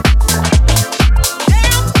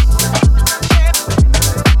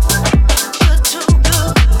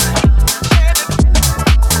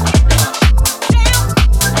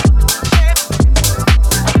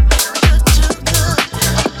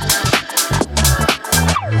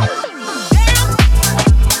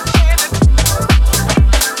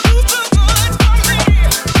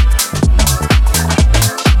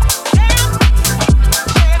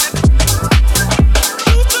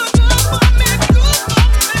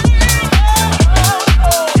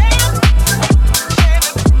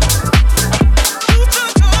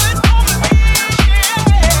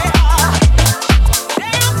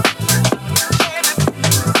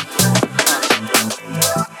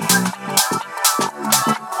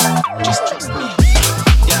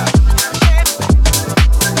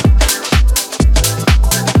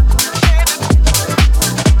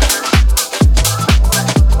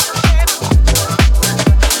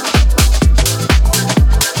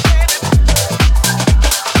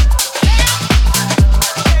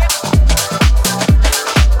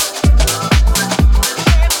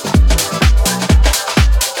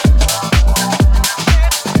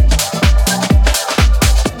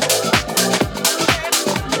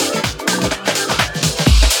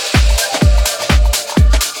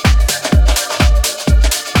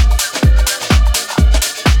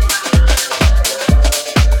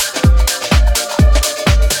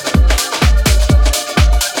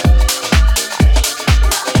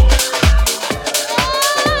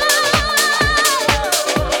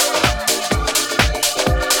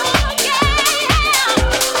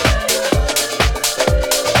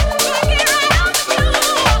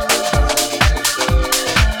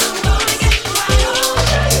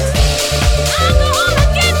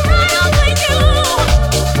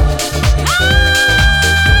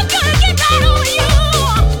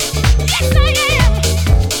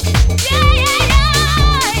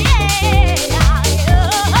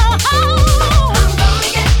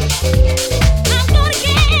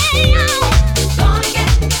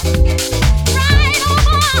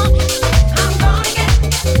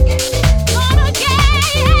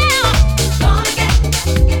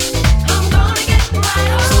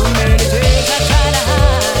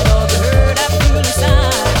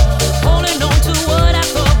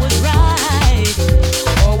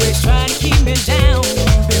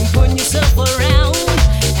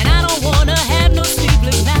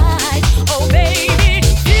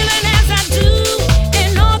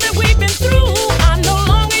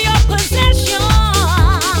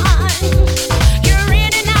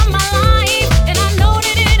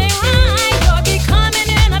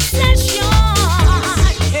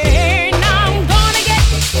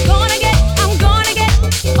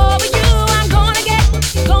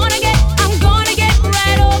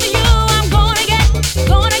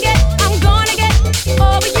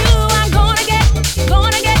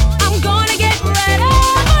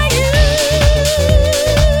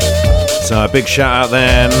 Big shout out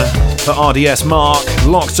then for RDS Mark,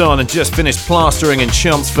 locked on and just finished plastering in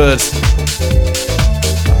Chelmsford.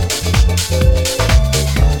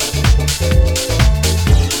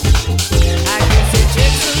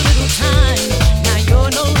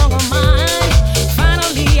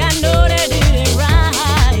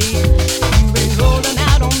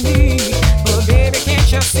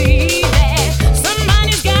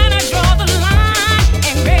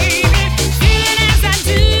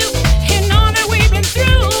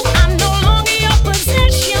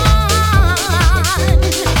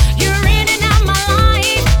 You're in and out my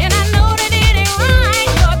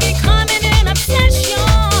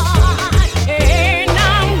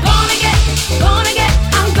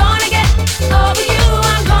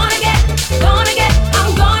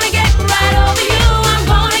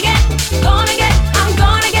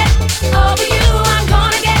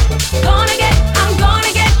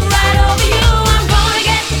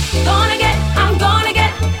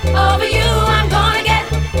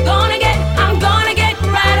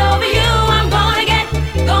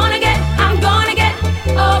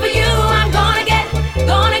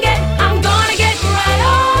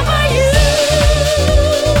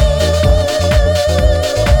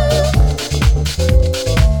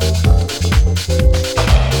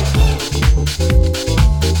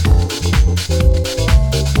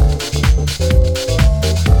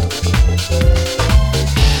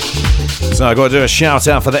So I've got to do a shout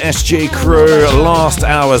out for the SG crew. Last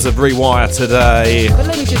hours of Rewire today. But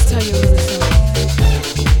let me just tell you a little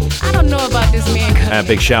something. I don't know about this man coming. And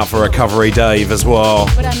big shout for Recovery Dave as well.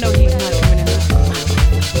 But I know he's not coming in my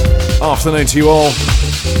life. Afternoon to you all.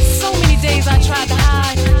 So many days I tried to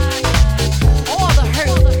hide all the hurt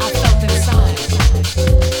I felt inside.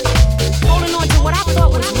 Holding on to what I thought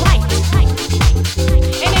was right.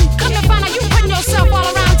 And then come to find out you putting yourself all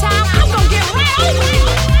around town, I'm gonna get right over you.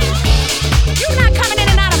 You're not coming in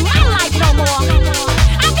and out of my life no more.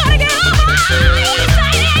 I'm gonna get over you. Yes,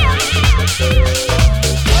 I am.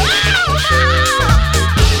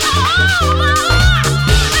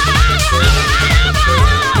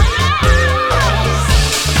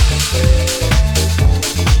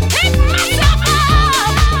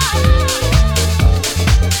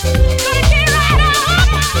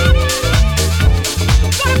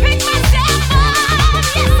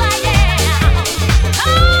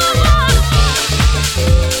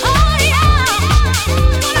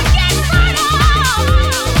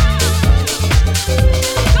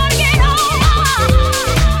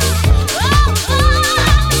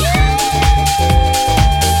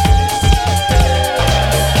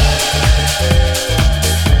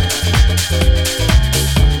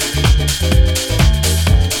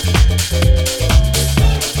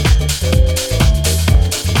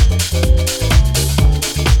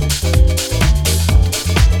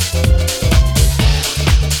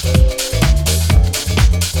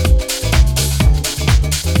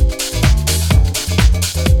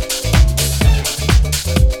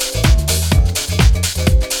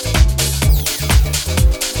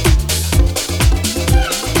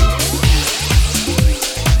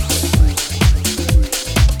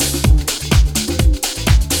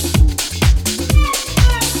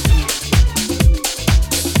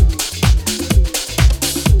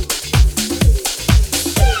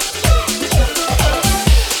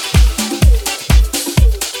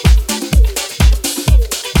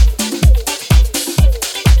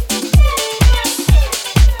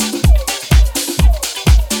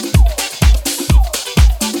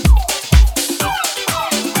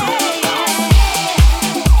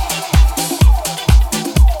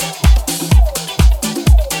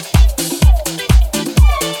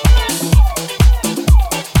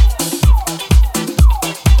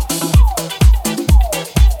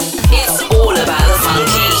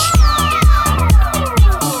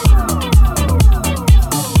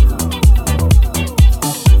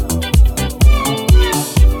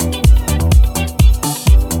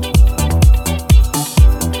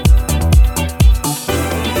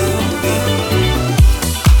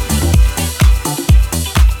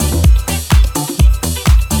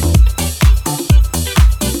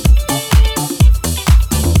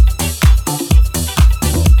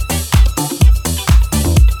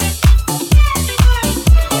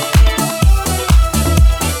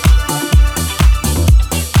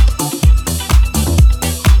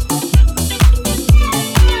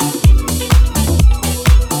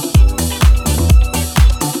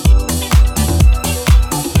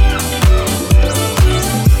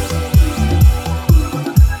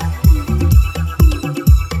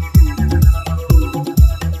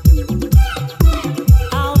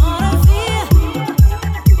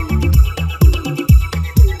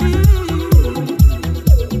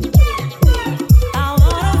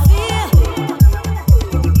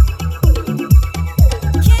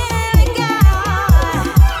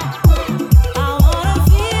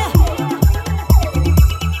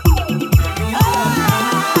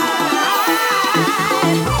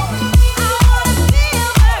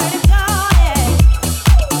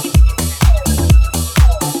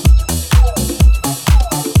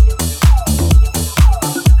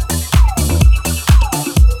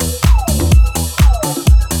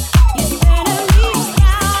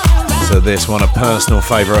 This one, a personal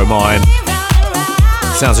favourite of mine.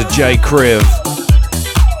 Sounds of J Kriv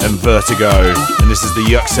and Vertigo, and this is the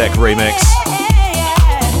Yuksek remix.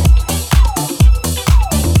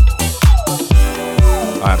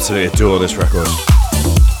 I absolutely adore this record.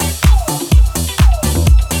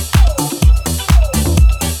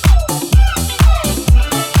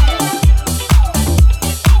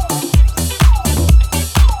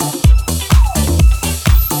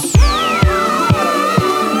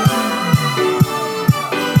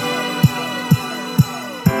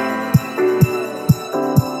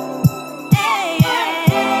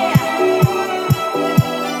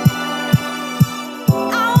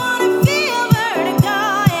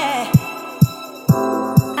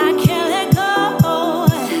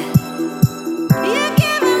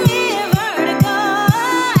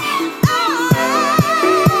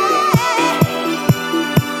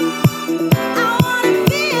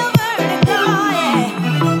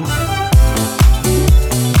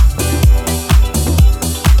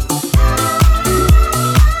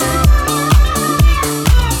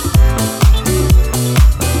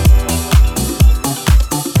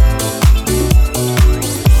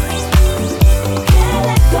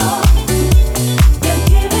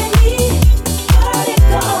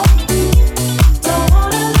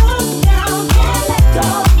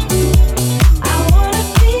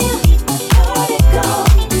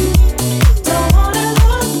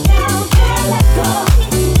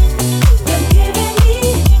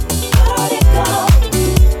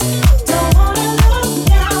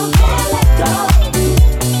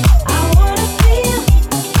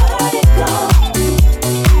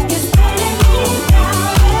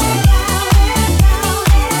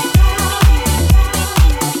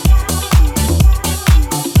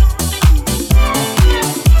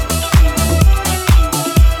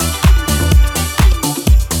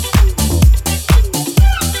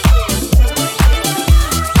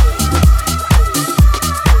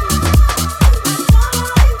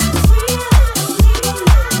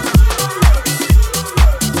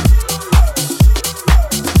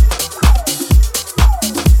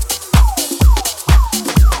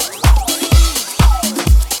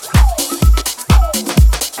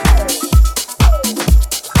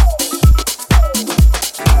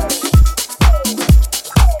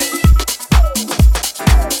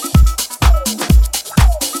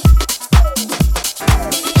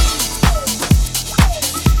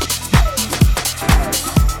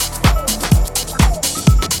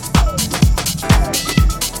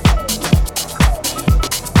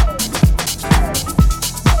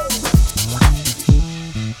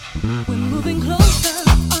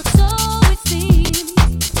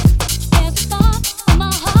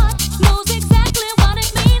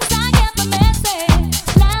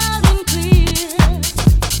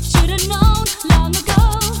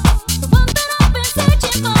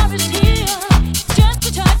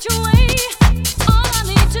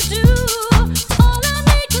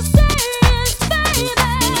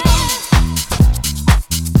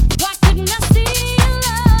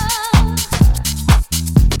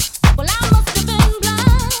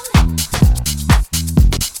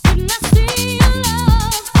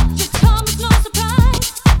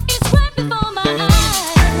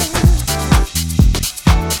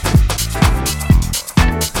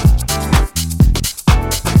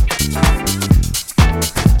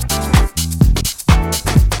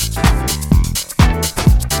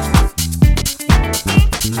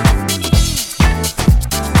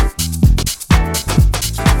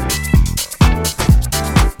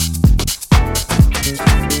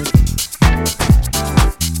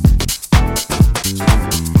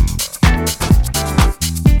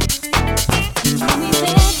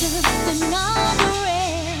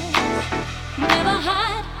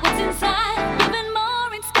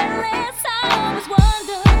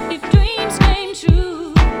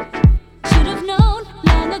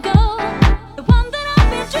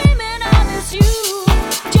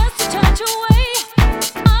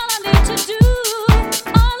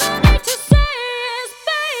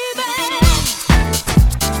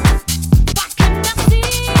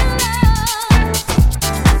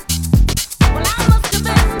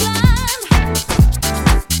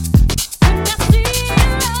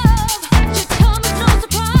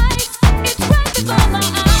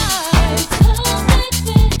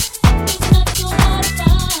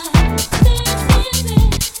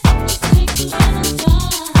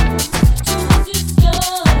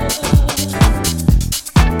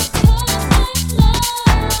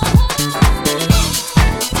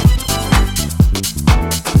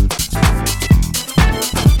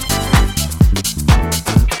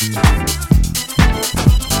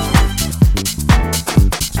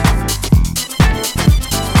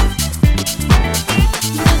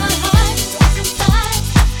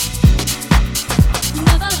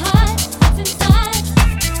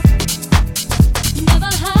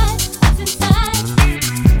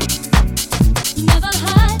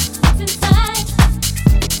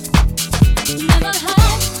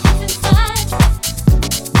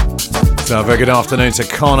 So a very good afternoon to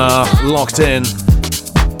Connor, locked in.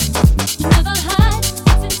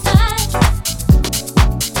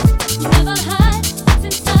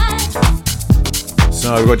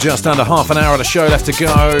 So we've got just under half an hour of the show left to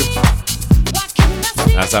go.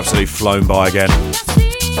 That's absolutely flown by again.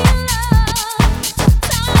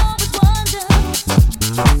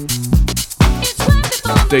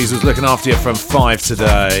 Diesel's looking after you from 5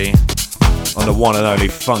 today on the one and only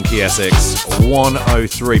Funky Essex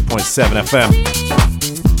 103.7 FM.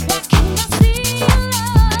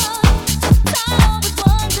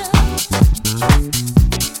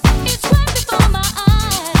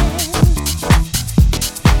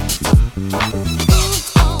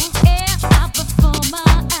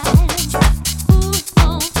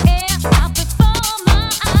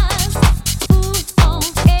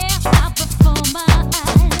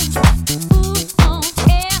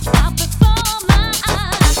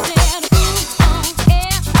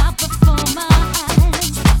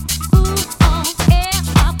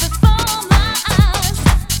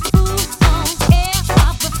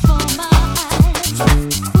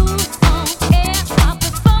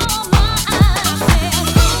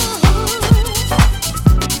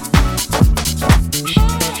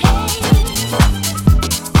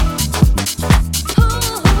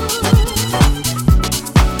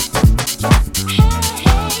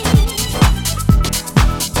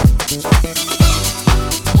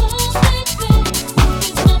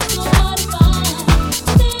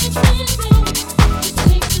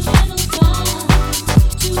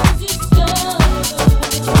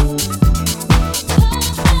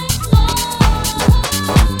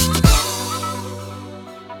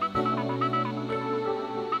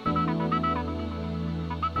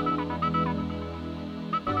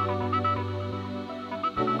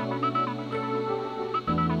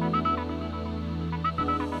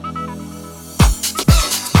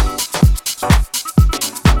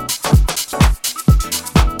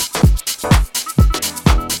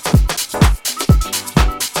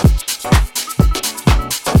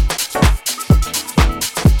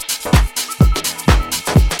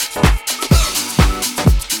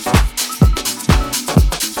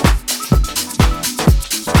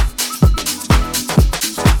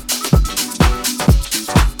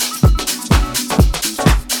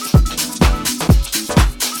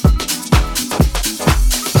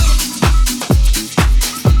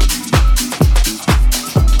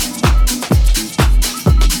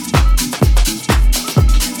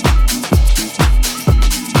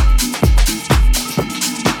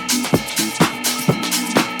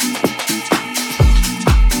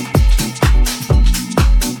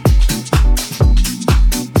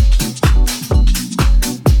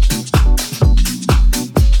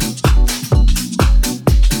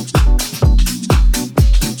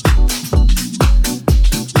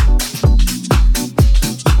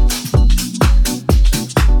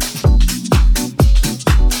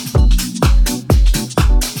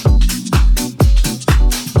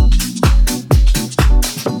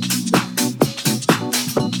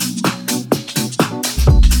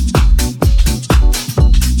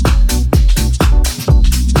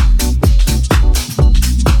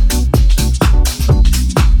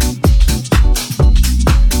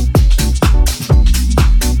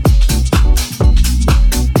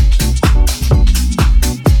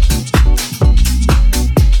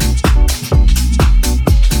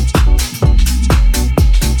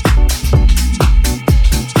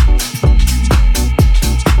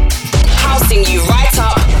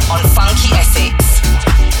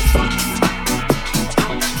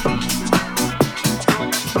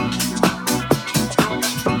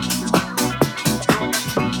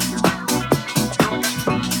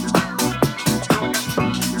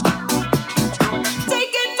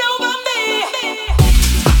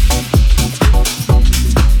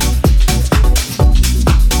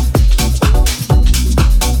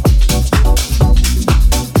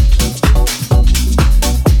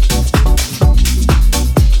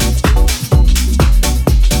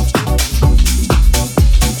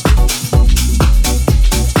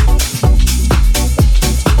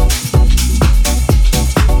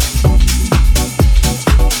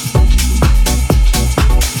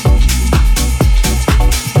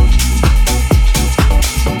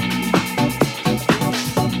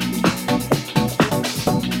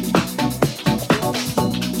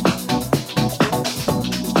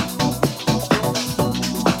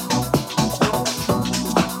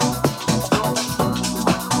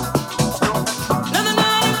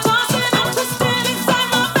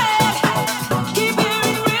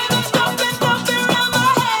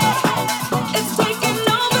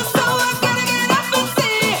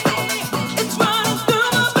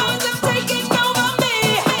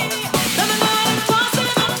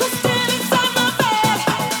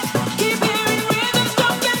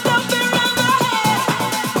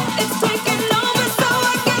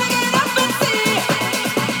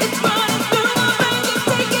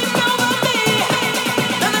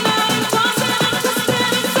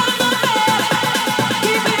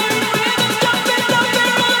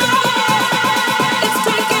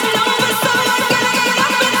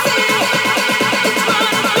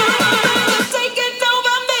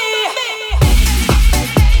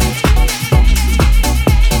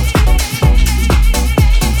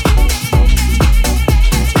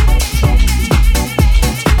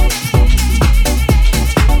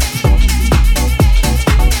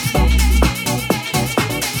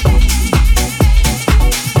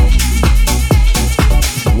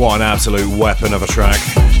 What an absolute weapon of a track,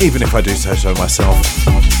 even if I do say so myself,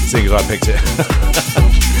 seeing as I picked it.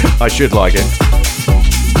 I should like it.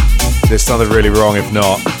 There's something really wrong if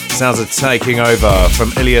not. Sounds of Taking Over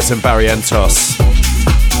from Ilias and Barrientos.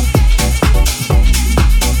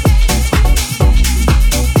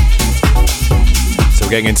 So we're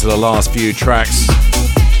getting into the last few tracks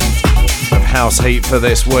of House Heat for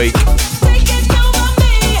this week.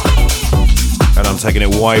 And I'm taking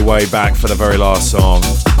it way, way back for the very last song.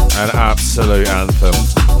 An absolute anthem.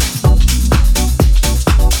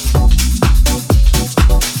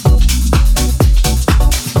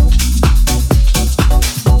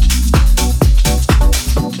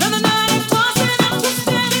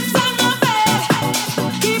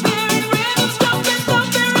 Keep it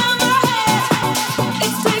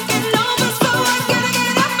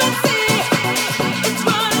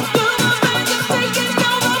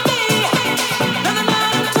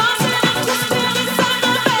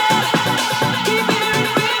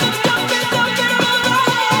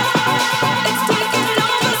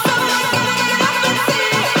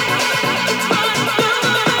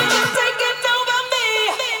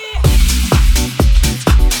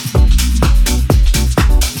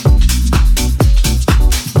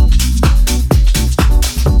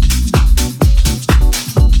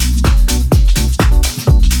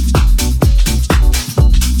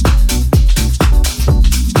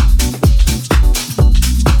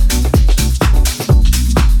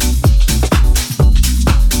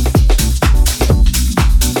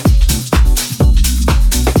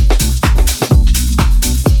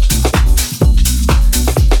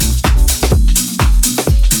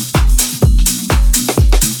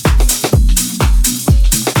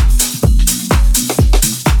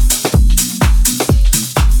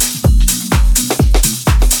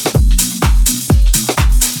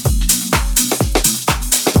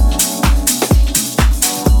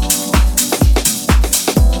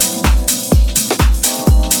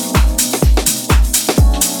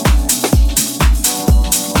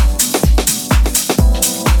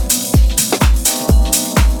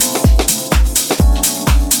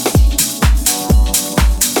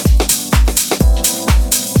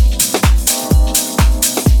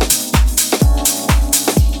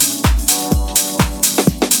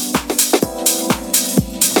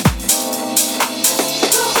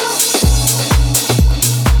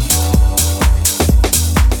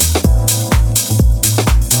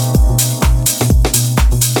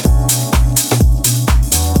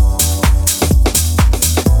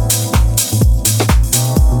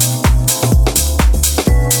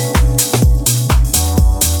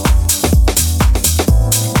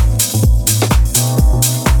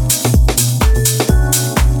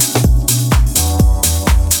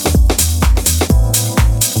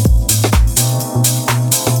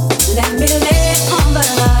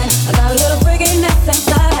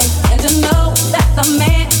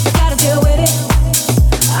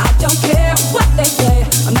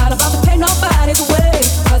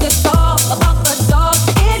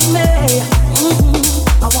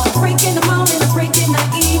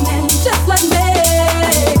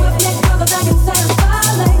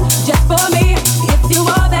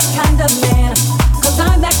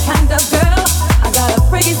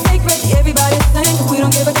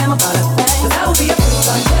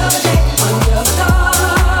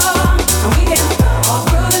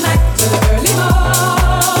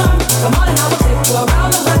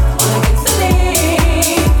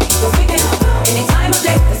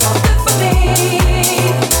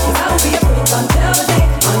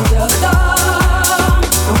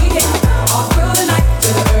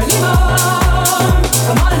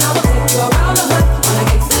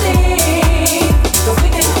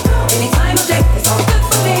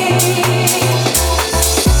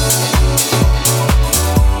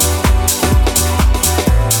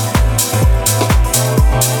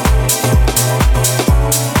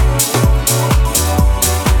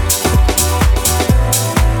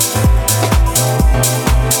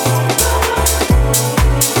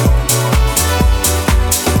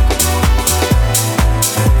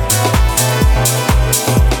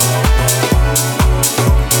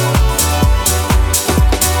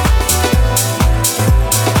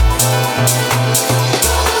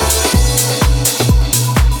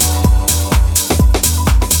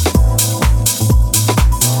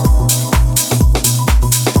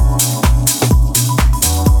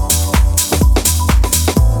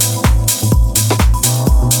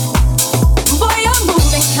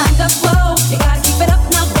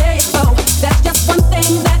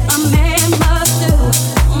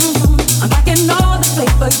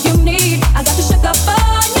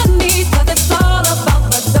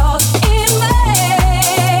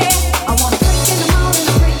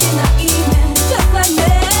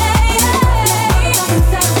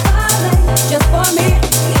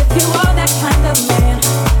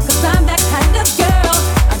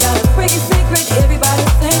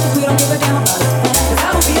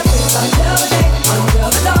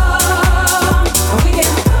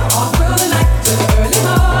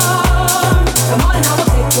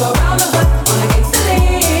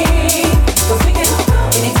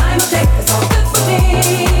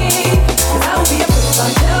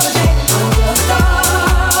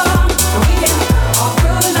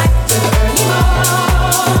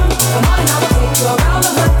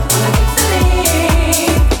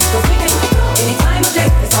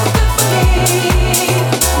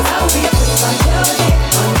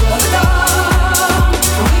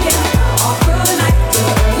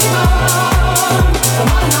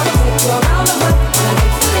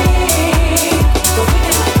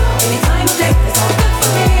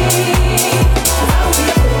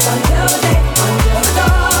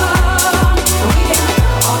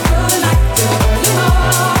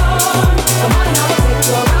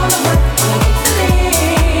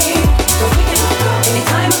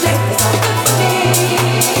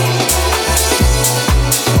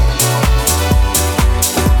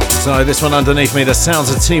So this one underneath me, the sounds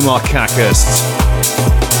of Timar Kakis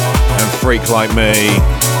and Freak Like Me.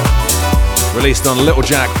 Released on Little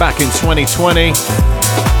Jack back in 2020.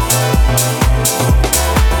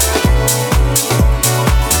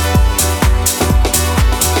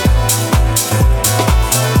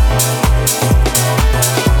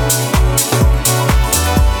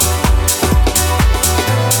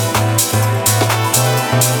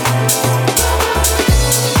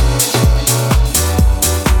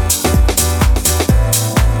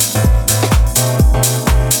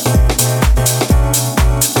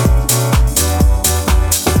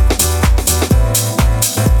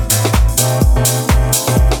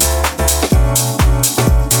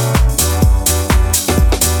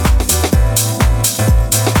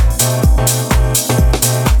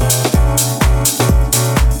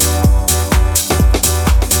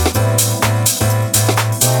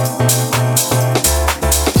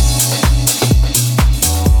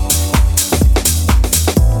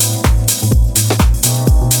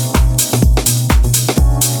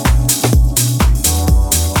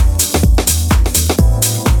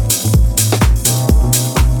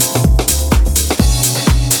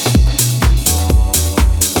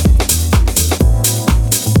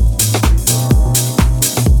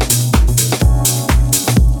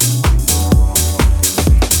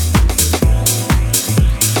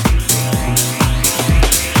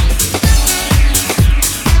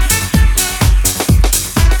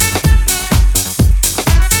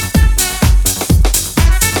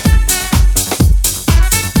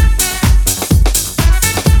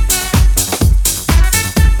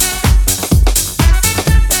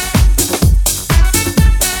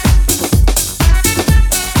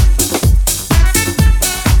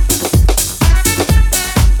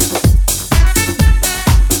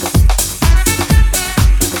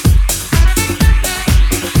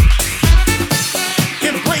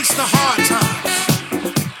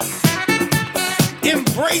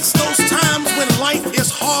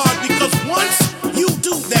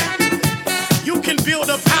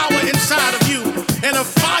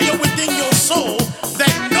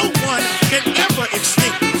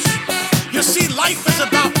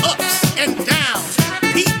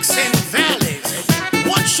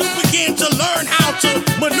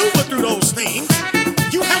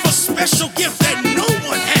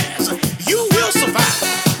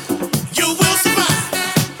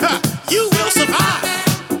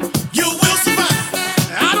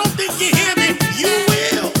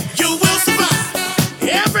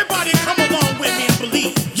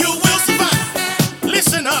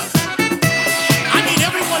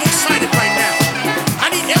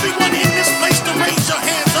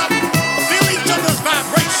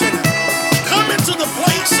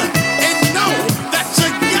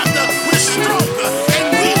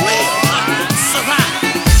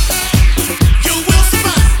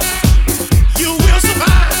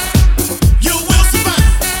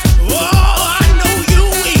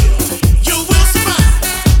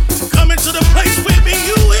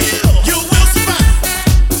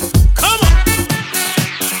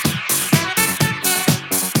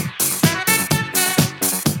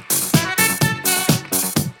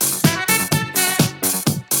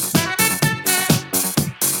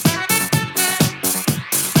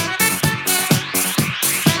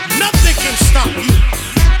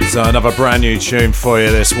 So another brand new tune for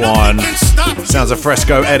you, this one. Sounds of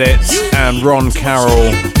Fresco Edits and Ron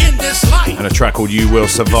Carroll, and a track called You Will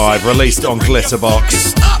Survive, released on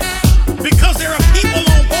Glitterbox. Because there are people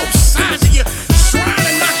on both sides of you trying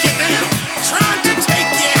to knock you down, trying to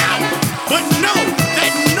take you out. But know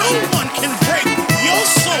that no one can break your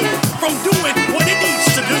soul from doing what it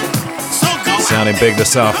needs to do. So go sounding big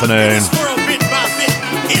this afternoon. This world bit by bit.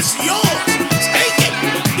 It's yours. Take it.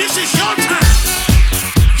 This is your time.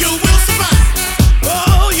 You will survive.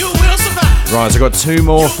 Oh, you will survive. Right, I've got two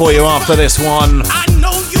more for you after this one. I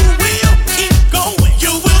know you will. Keep going.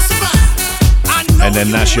 You will survive. And then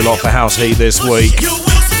that's your lot for House Heat this week.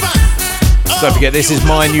 Don't forget, this is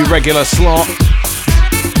my new regular slot.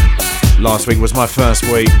 Last week was my first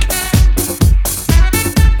week.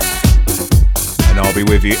 And I'll be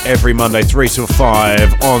with you every Monday 3 till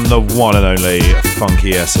 5 on the one and only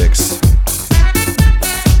Funky Essex.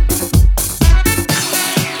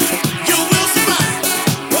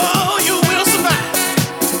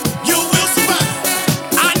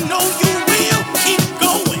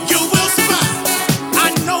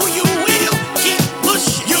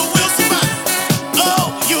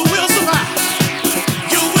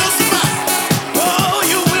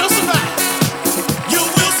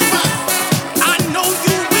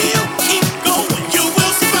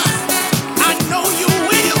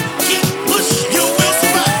 Keep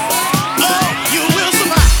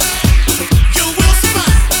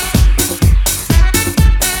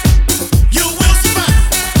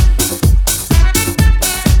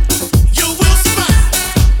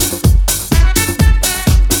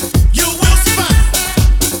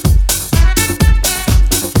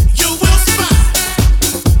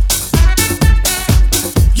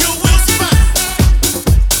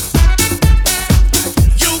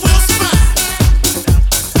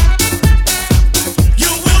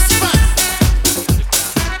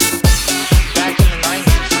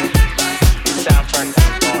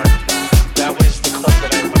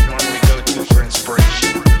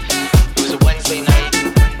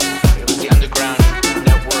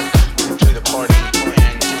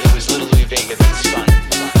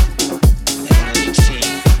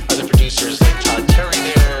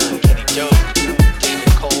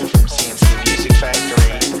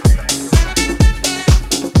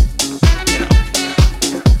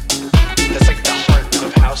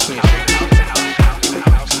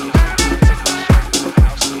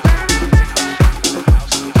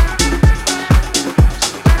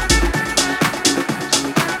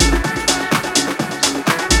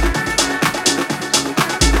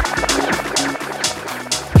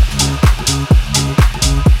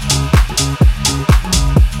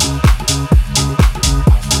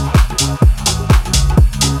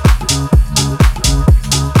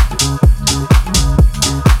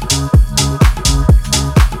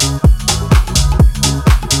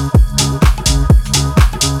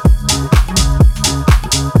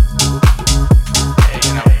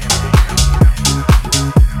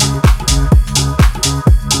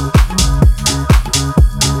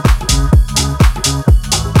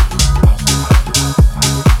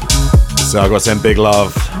So I got sent big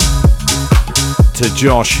love to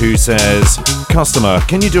Josh, who says, customer,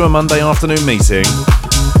 can you do a Monday afternoon meeting?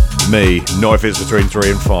 Me, not if it's between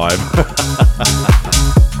 3 and 5.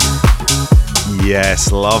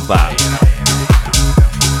 Yes, love that.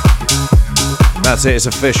 That's it, it's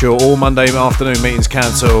official. All Monday afternoon meetings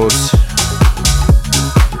cancelled.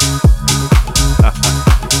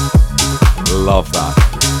 Love that.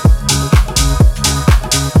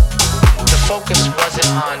 The focus wasn't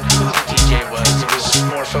on who the DJ was, it was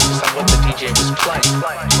more focused on what the DJ was playing.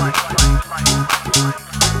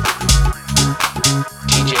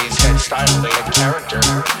 DJs had style, they had character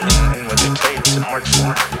in what they played. It was an art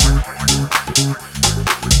form.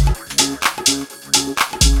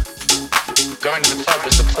 Going to the club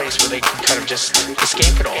was the place where they could kind of just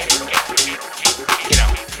escape it all. You know,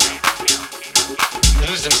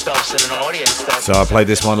 lose themselves in an audience that... So I played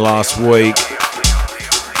this one last week.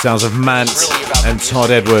 Sounds of Mant and Todd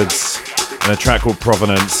Edwards and a track called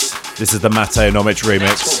Provenance. This is the Mateonomics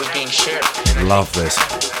remix. Love this.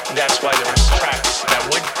 That's why there was tracks that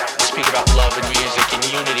would speak about love and music and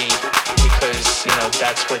unity, because, you know,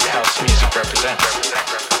 that's what house music represents.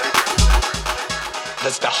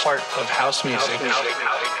 That's the heart of house music.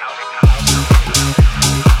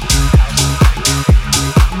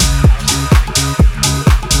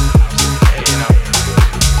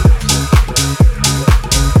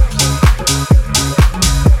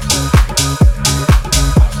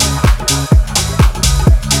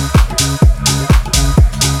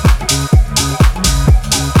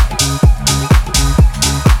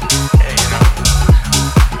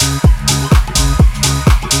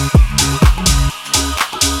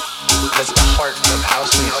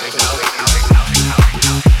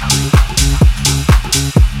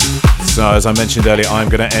 So as I mentioned earlier, I'm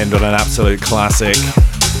going to end on an absolute classic.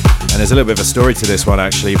 And there's a little bit of a story to this one,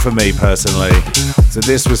 actually, for me personally. So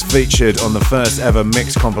this was featured on the first ever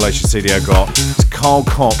mixed compilation CD I got. It's Carl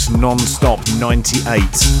Cox Non-Stop 98.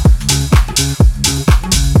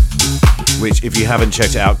 Which, if you haven't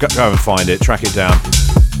checked it out, go and find it, track it down.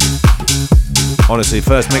 Honestly,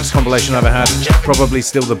 first mixed compilation I ever had, probably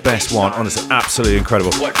still the best one. Honestly, absolutely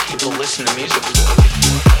incredible. What people listen to music for.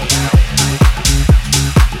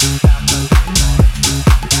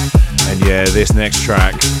 And yeah, this next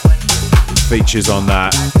track features on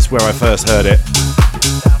that. It's where I first heard it.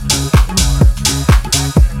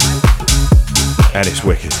 And it's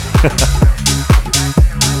wicked.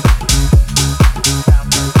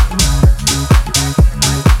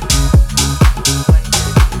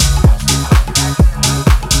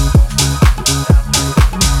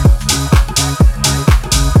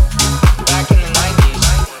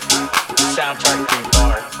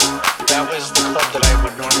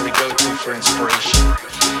 For inspiration.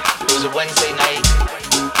 It was a Wednesday night.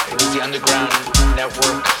 It was the underground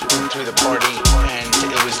network through the party, and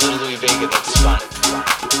it was Little Louis Vega that spun.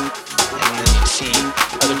 And then you'd see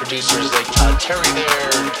other producers like Todd Terry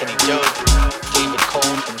there, Kenny Dope, David Cole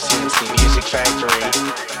from CNC Music Factory.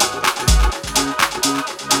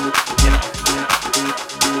 You know,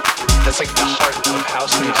 that's like the heart of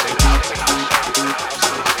house music.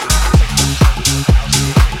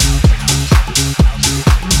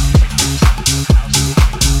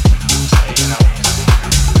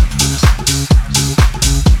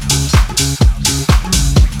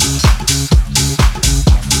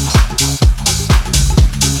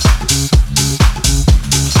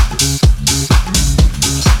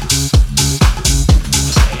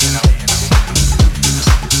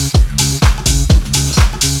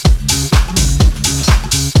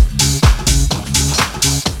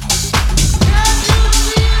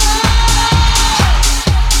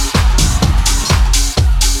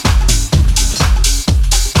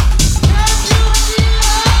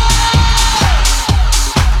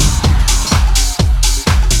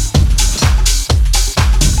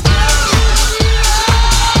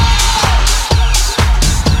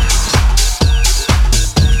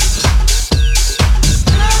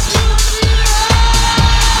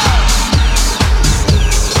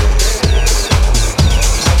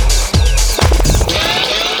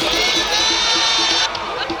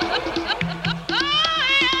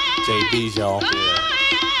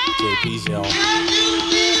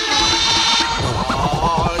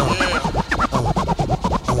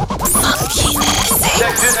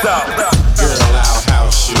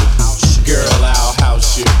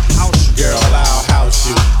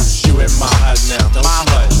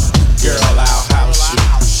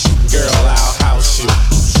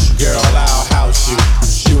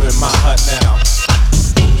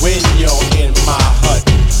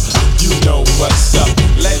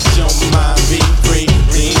 Let your mind be free,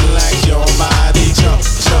 relax your body.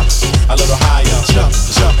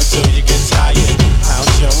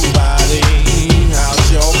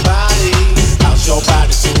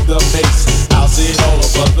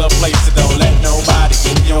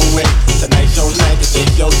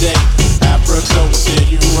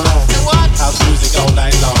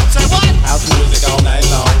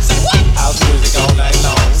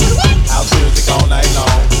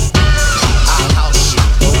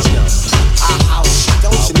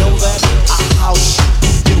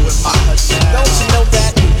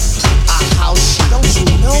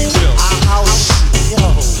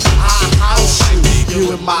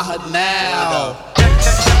 my now.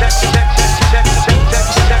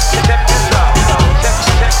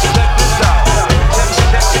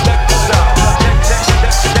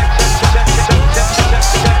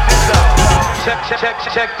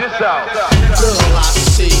 Check this out. Girl, I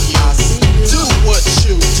see you. Do what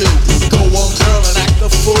you do. Go on, girl, and act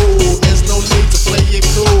a fool. There's no need to play it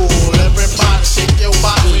cool. Everybody shake your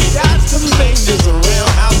body. We got some things is a real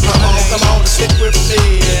house. Come on, and stick with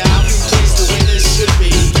me. I'll be pleased the way this should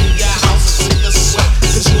be. Keep your house and see your sweat,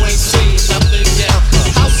 'cause you ain't seen nothing yet.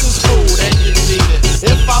 House is food and you need it.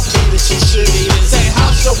 If I feed it, you should eat it. Say,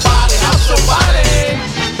 house your body, house your body.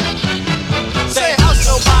 Say, house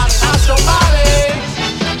your body, house your body.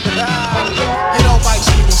 You know Mike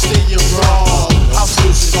Stevens still you're wrong. House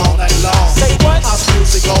music all night long. Say what? House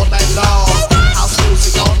music all night long. House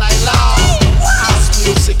music all night long. House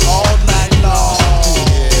music all night long.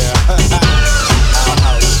 Yeah. Our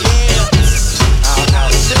house, yeah. Our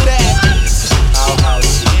house, do that. Our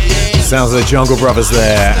house, yeah. Sounds of the Jungle Brothers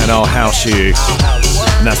there, and I'll House You.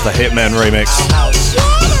 And that's the Hitman remix.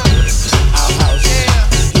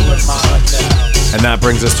 And that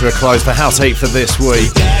brings us to a close for House Heat for this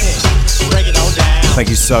week. Thank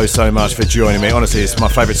you so much for joining me. Honestly, it's my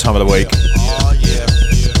favourite time of the week.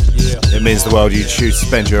 It means the world you choose to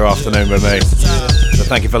spend your afternoon with me. So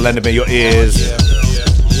thank you for lending me your ears.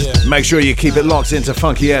 Make sure you keep it locked into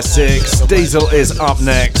Funky S6. Diesel is up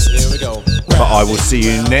next. But I will see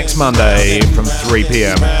you next Monday from 3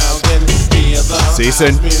 p.m. See you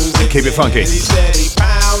soon and keep it funky.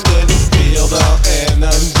 Feel the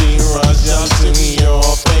energy rush up to your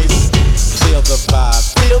face. Feel the vibe,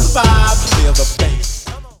 feel the vibe, feel the bass.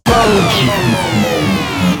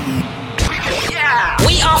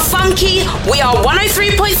 We are funky, we are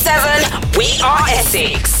 103.7, we are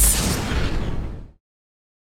Essex.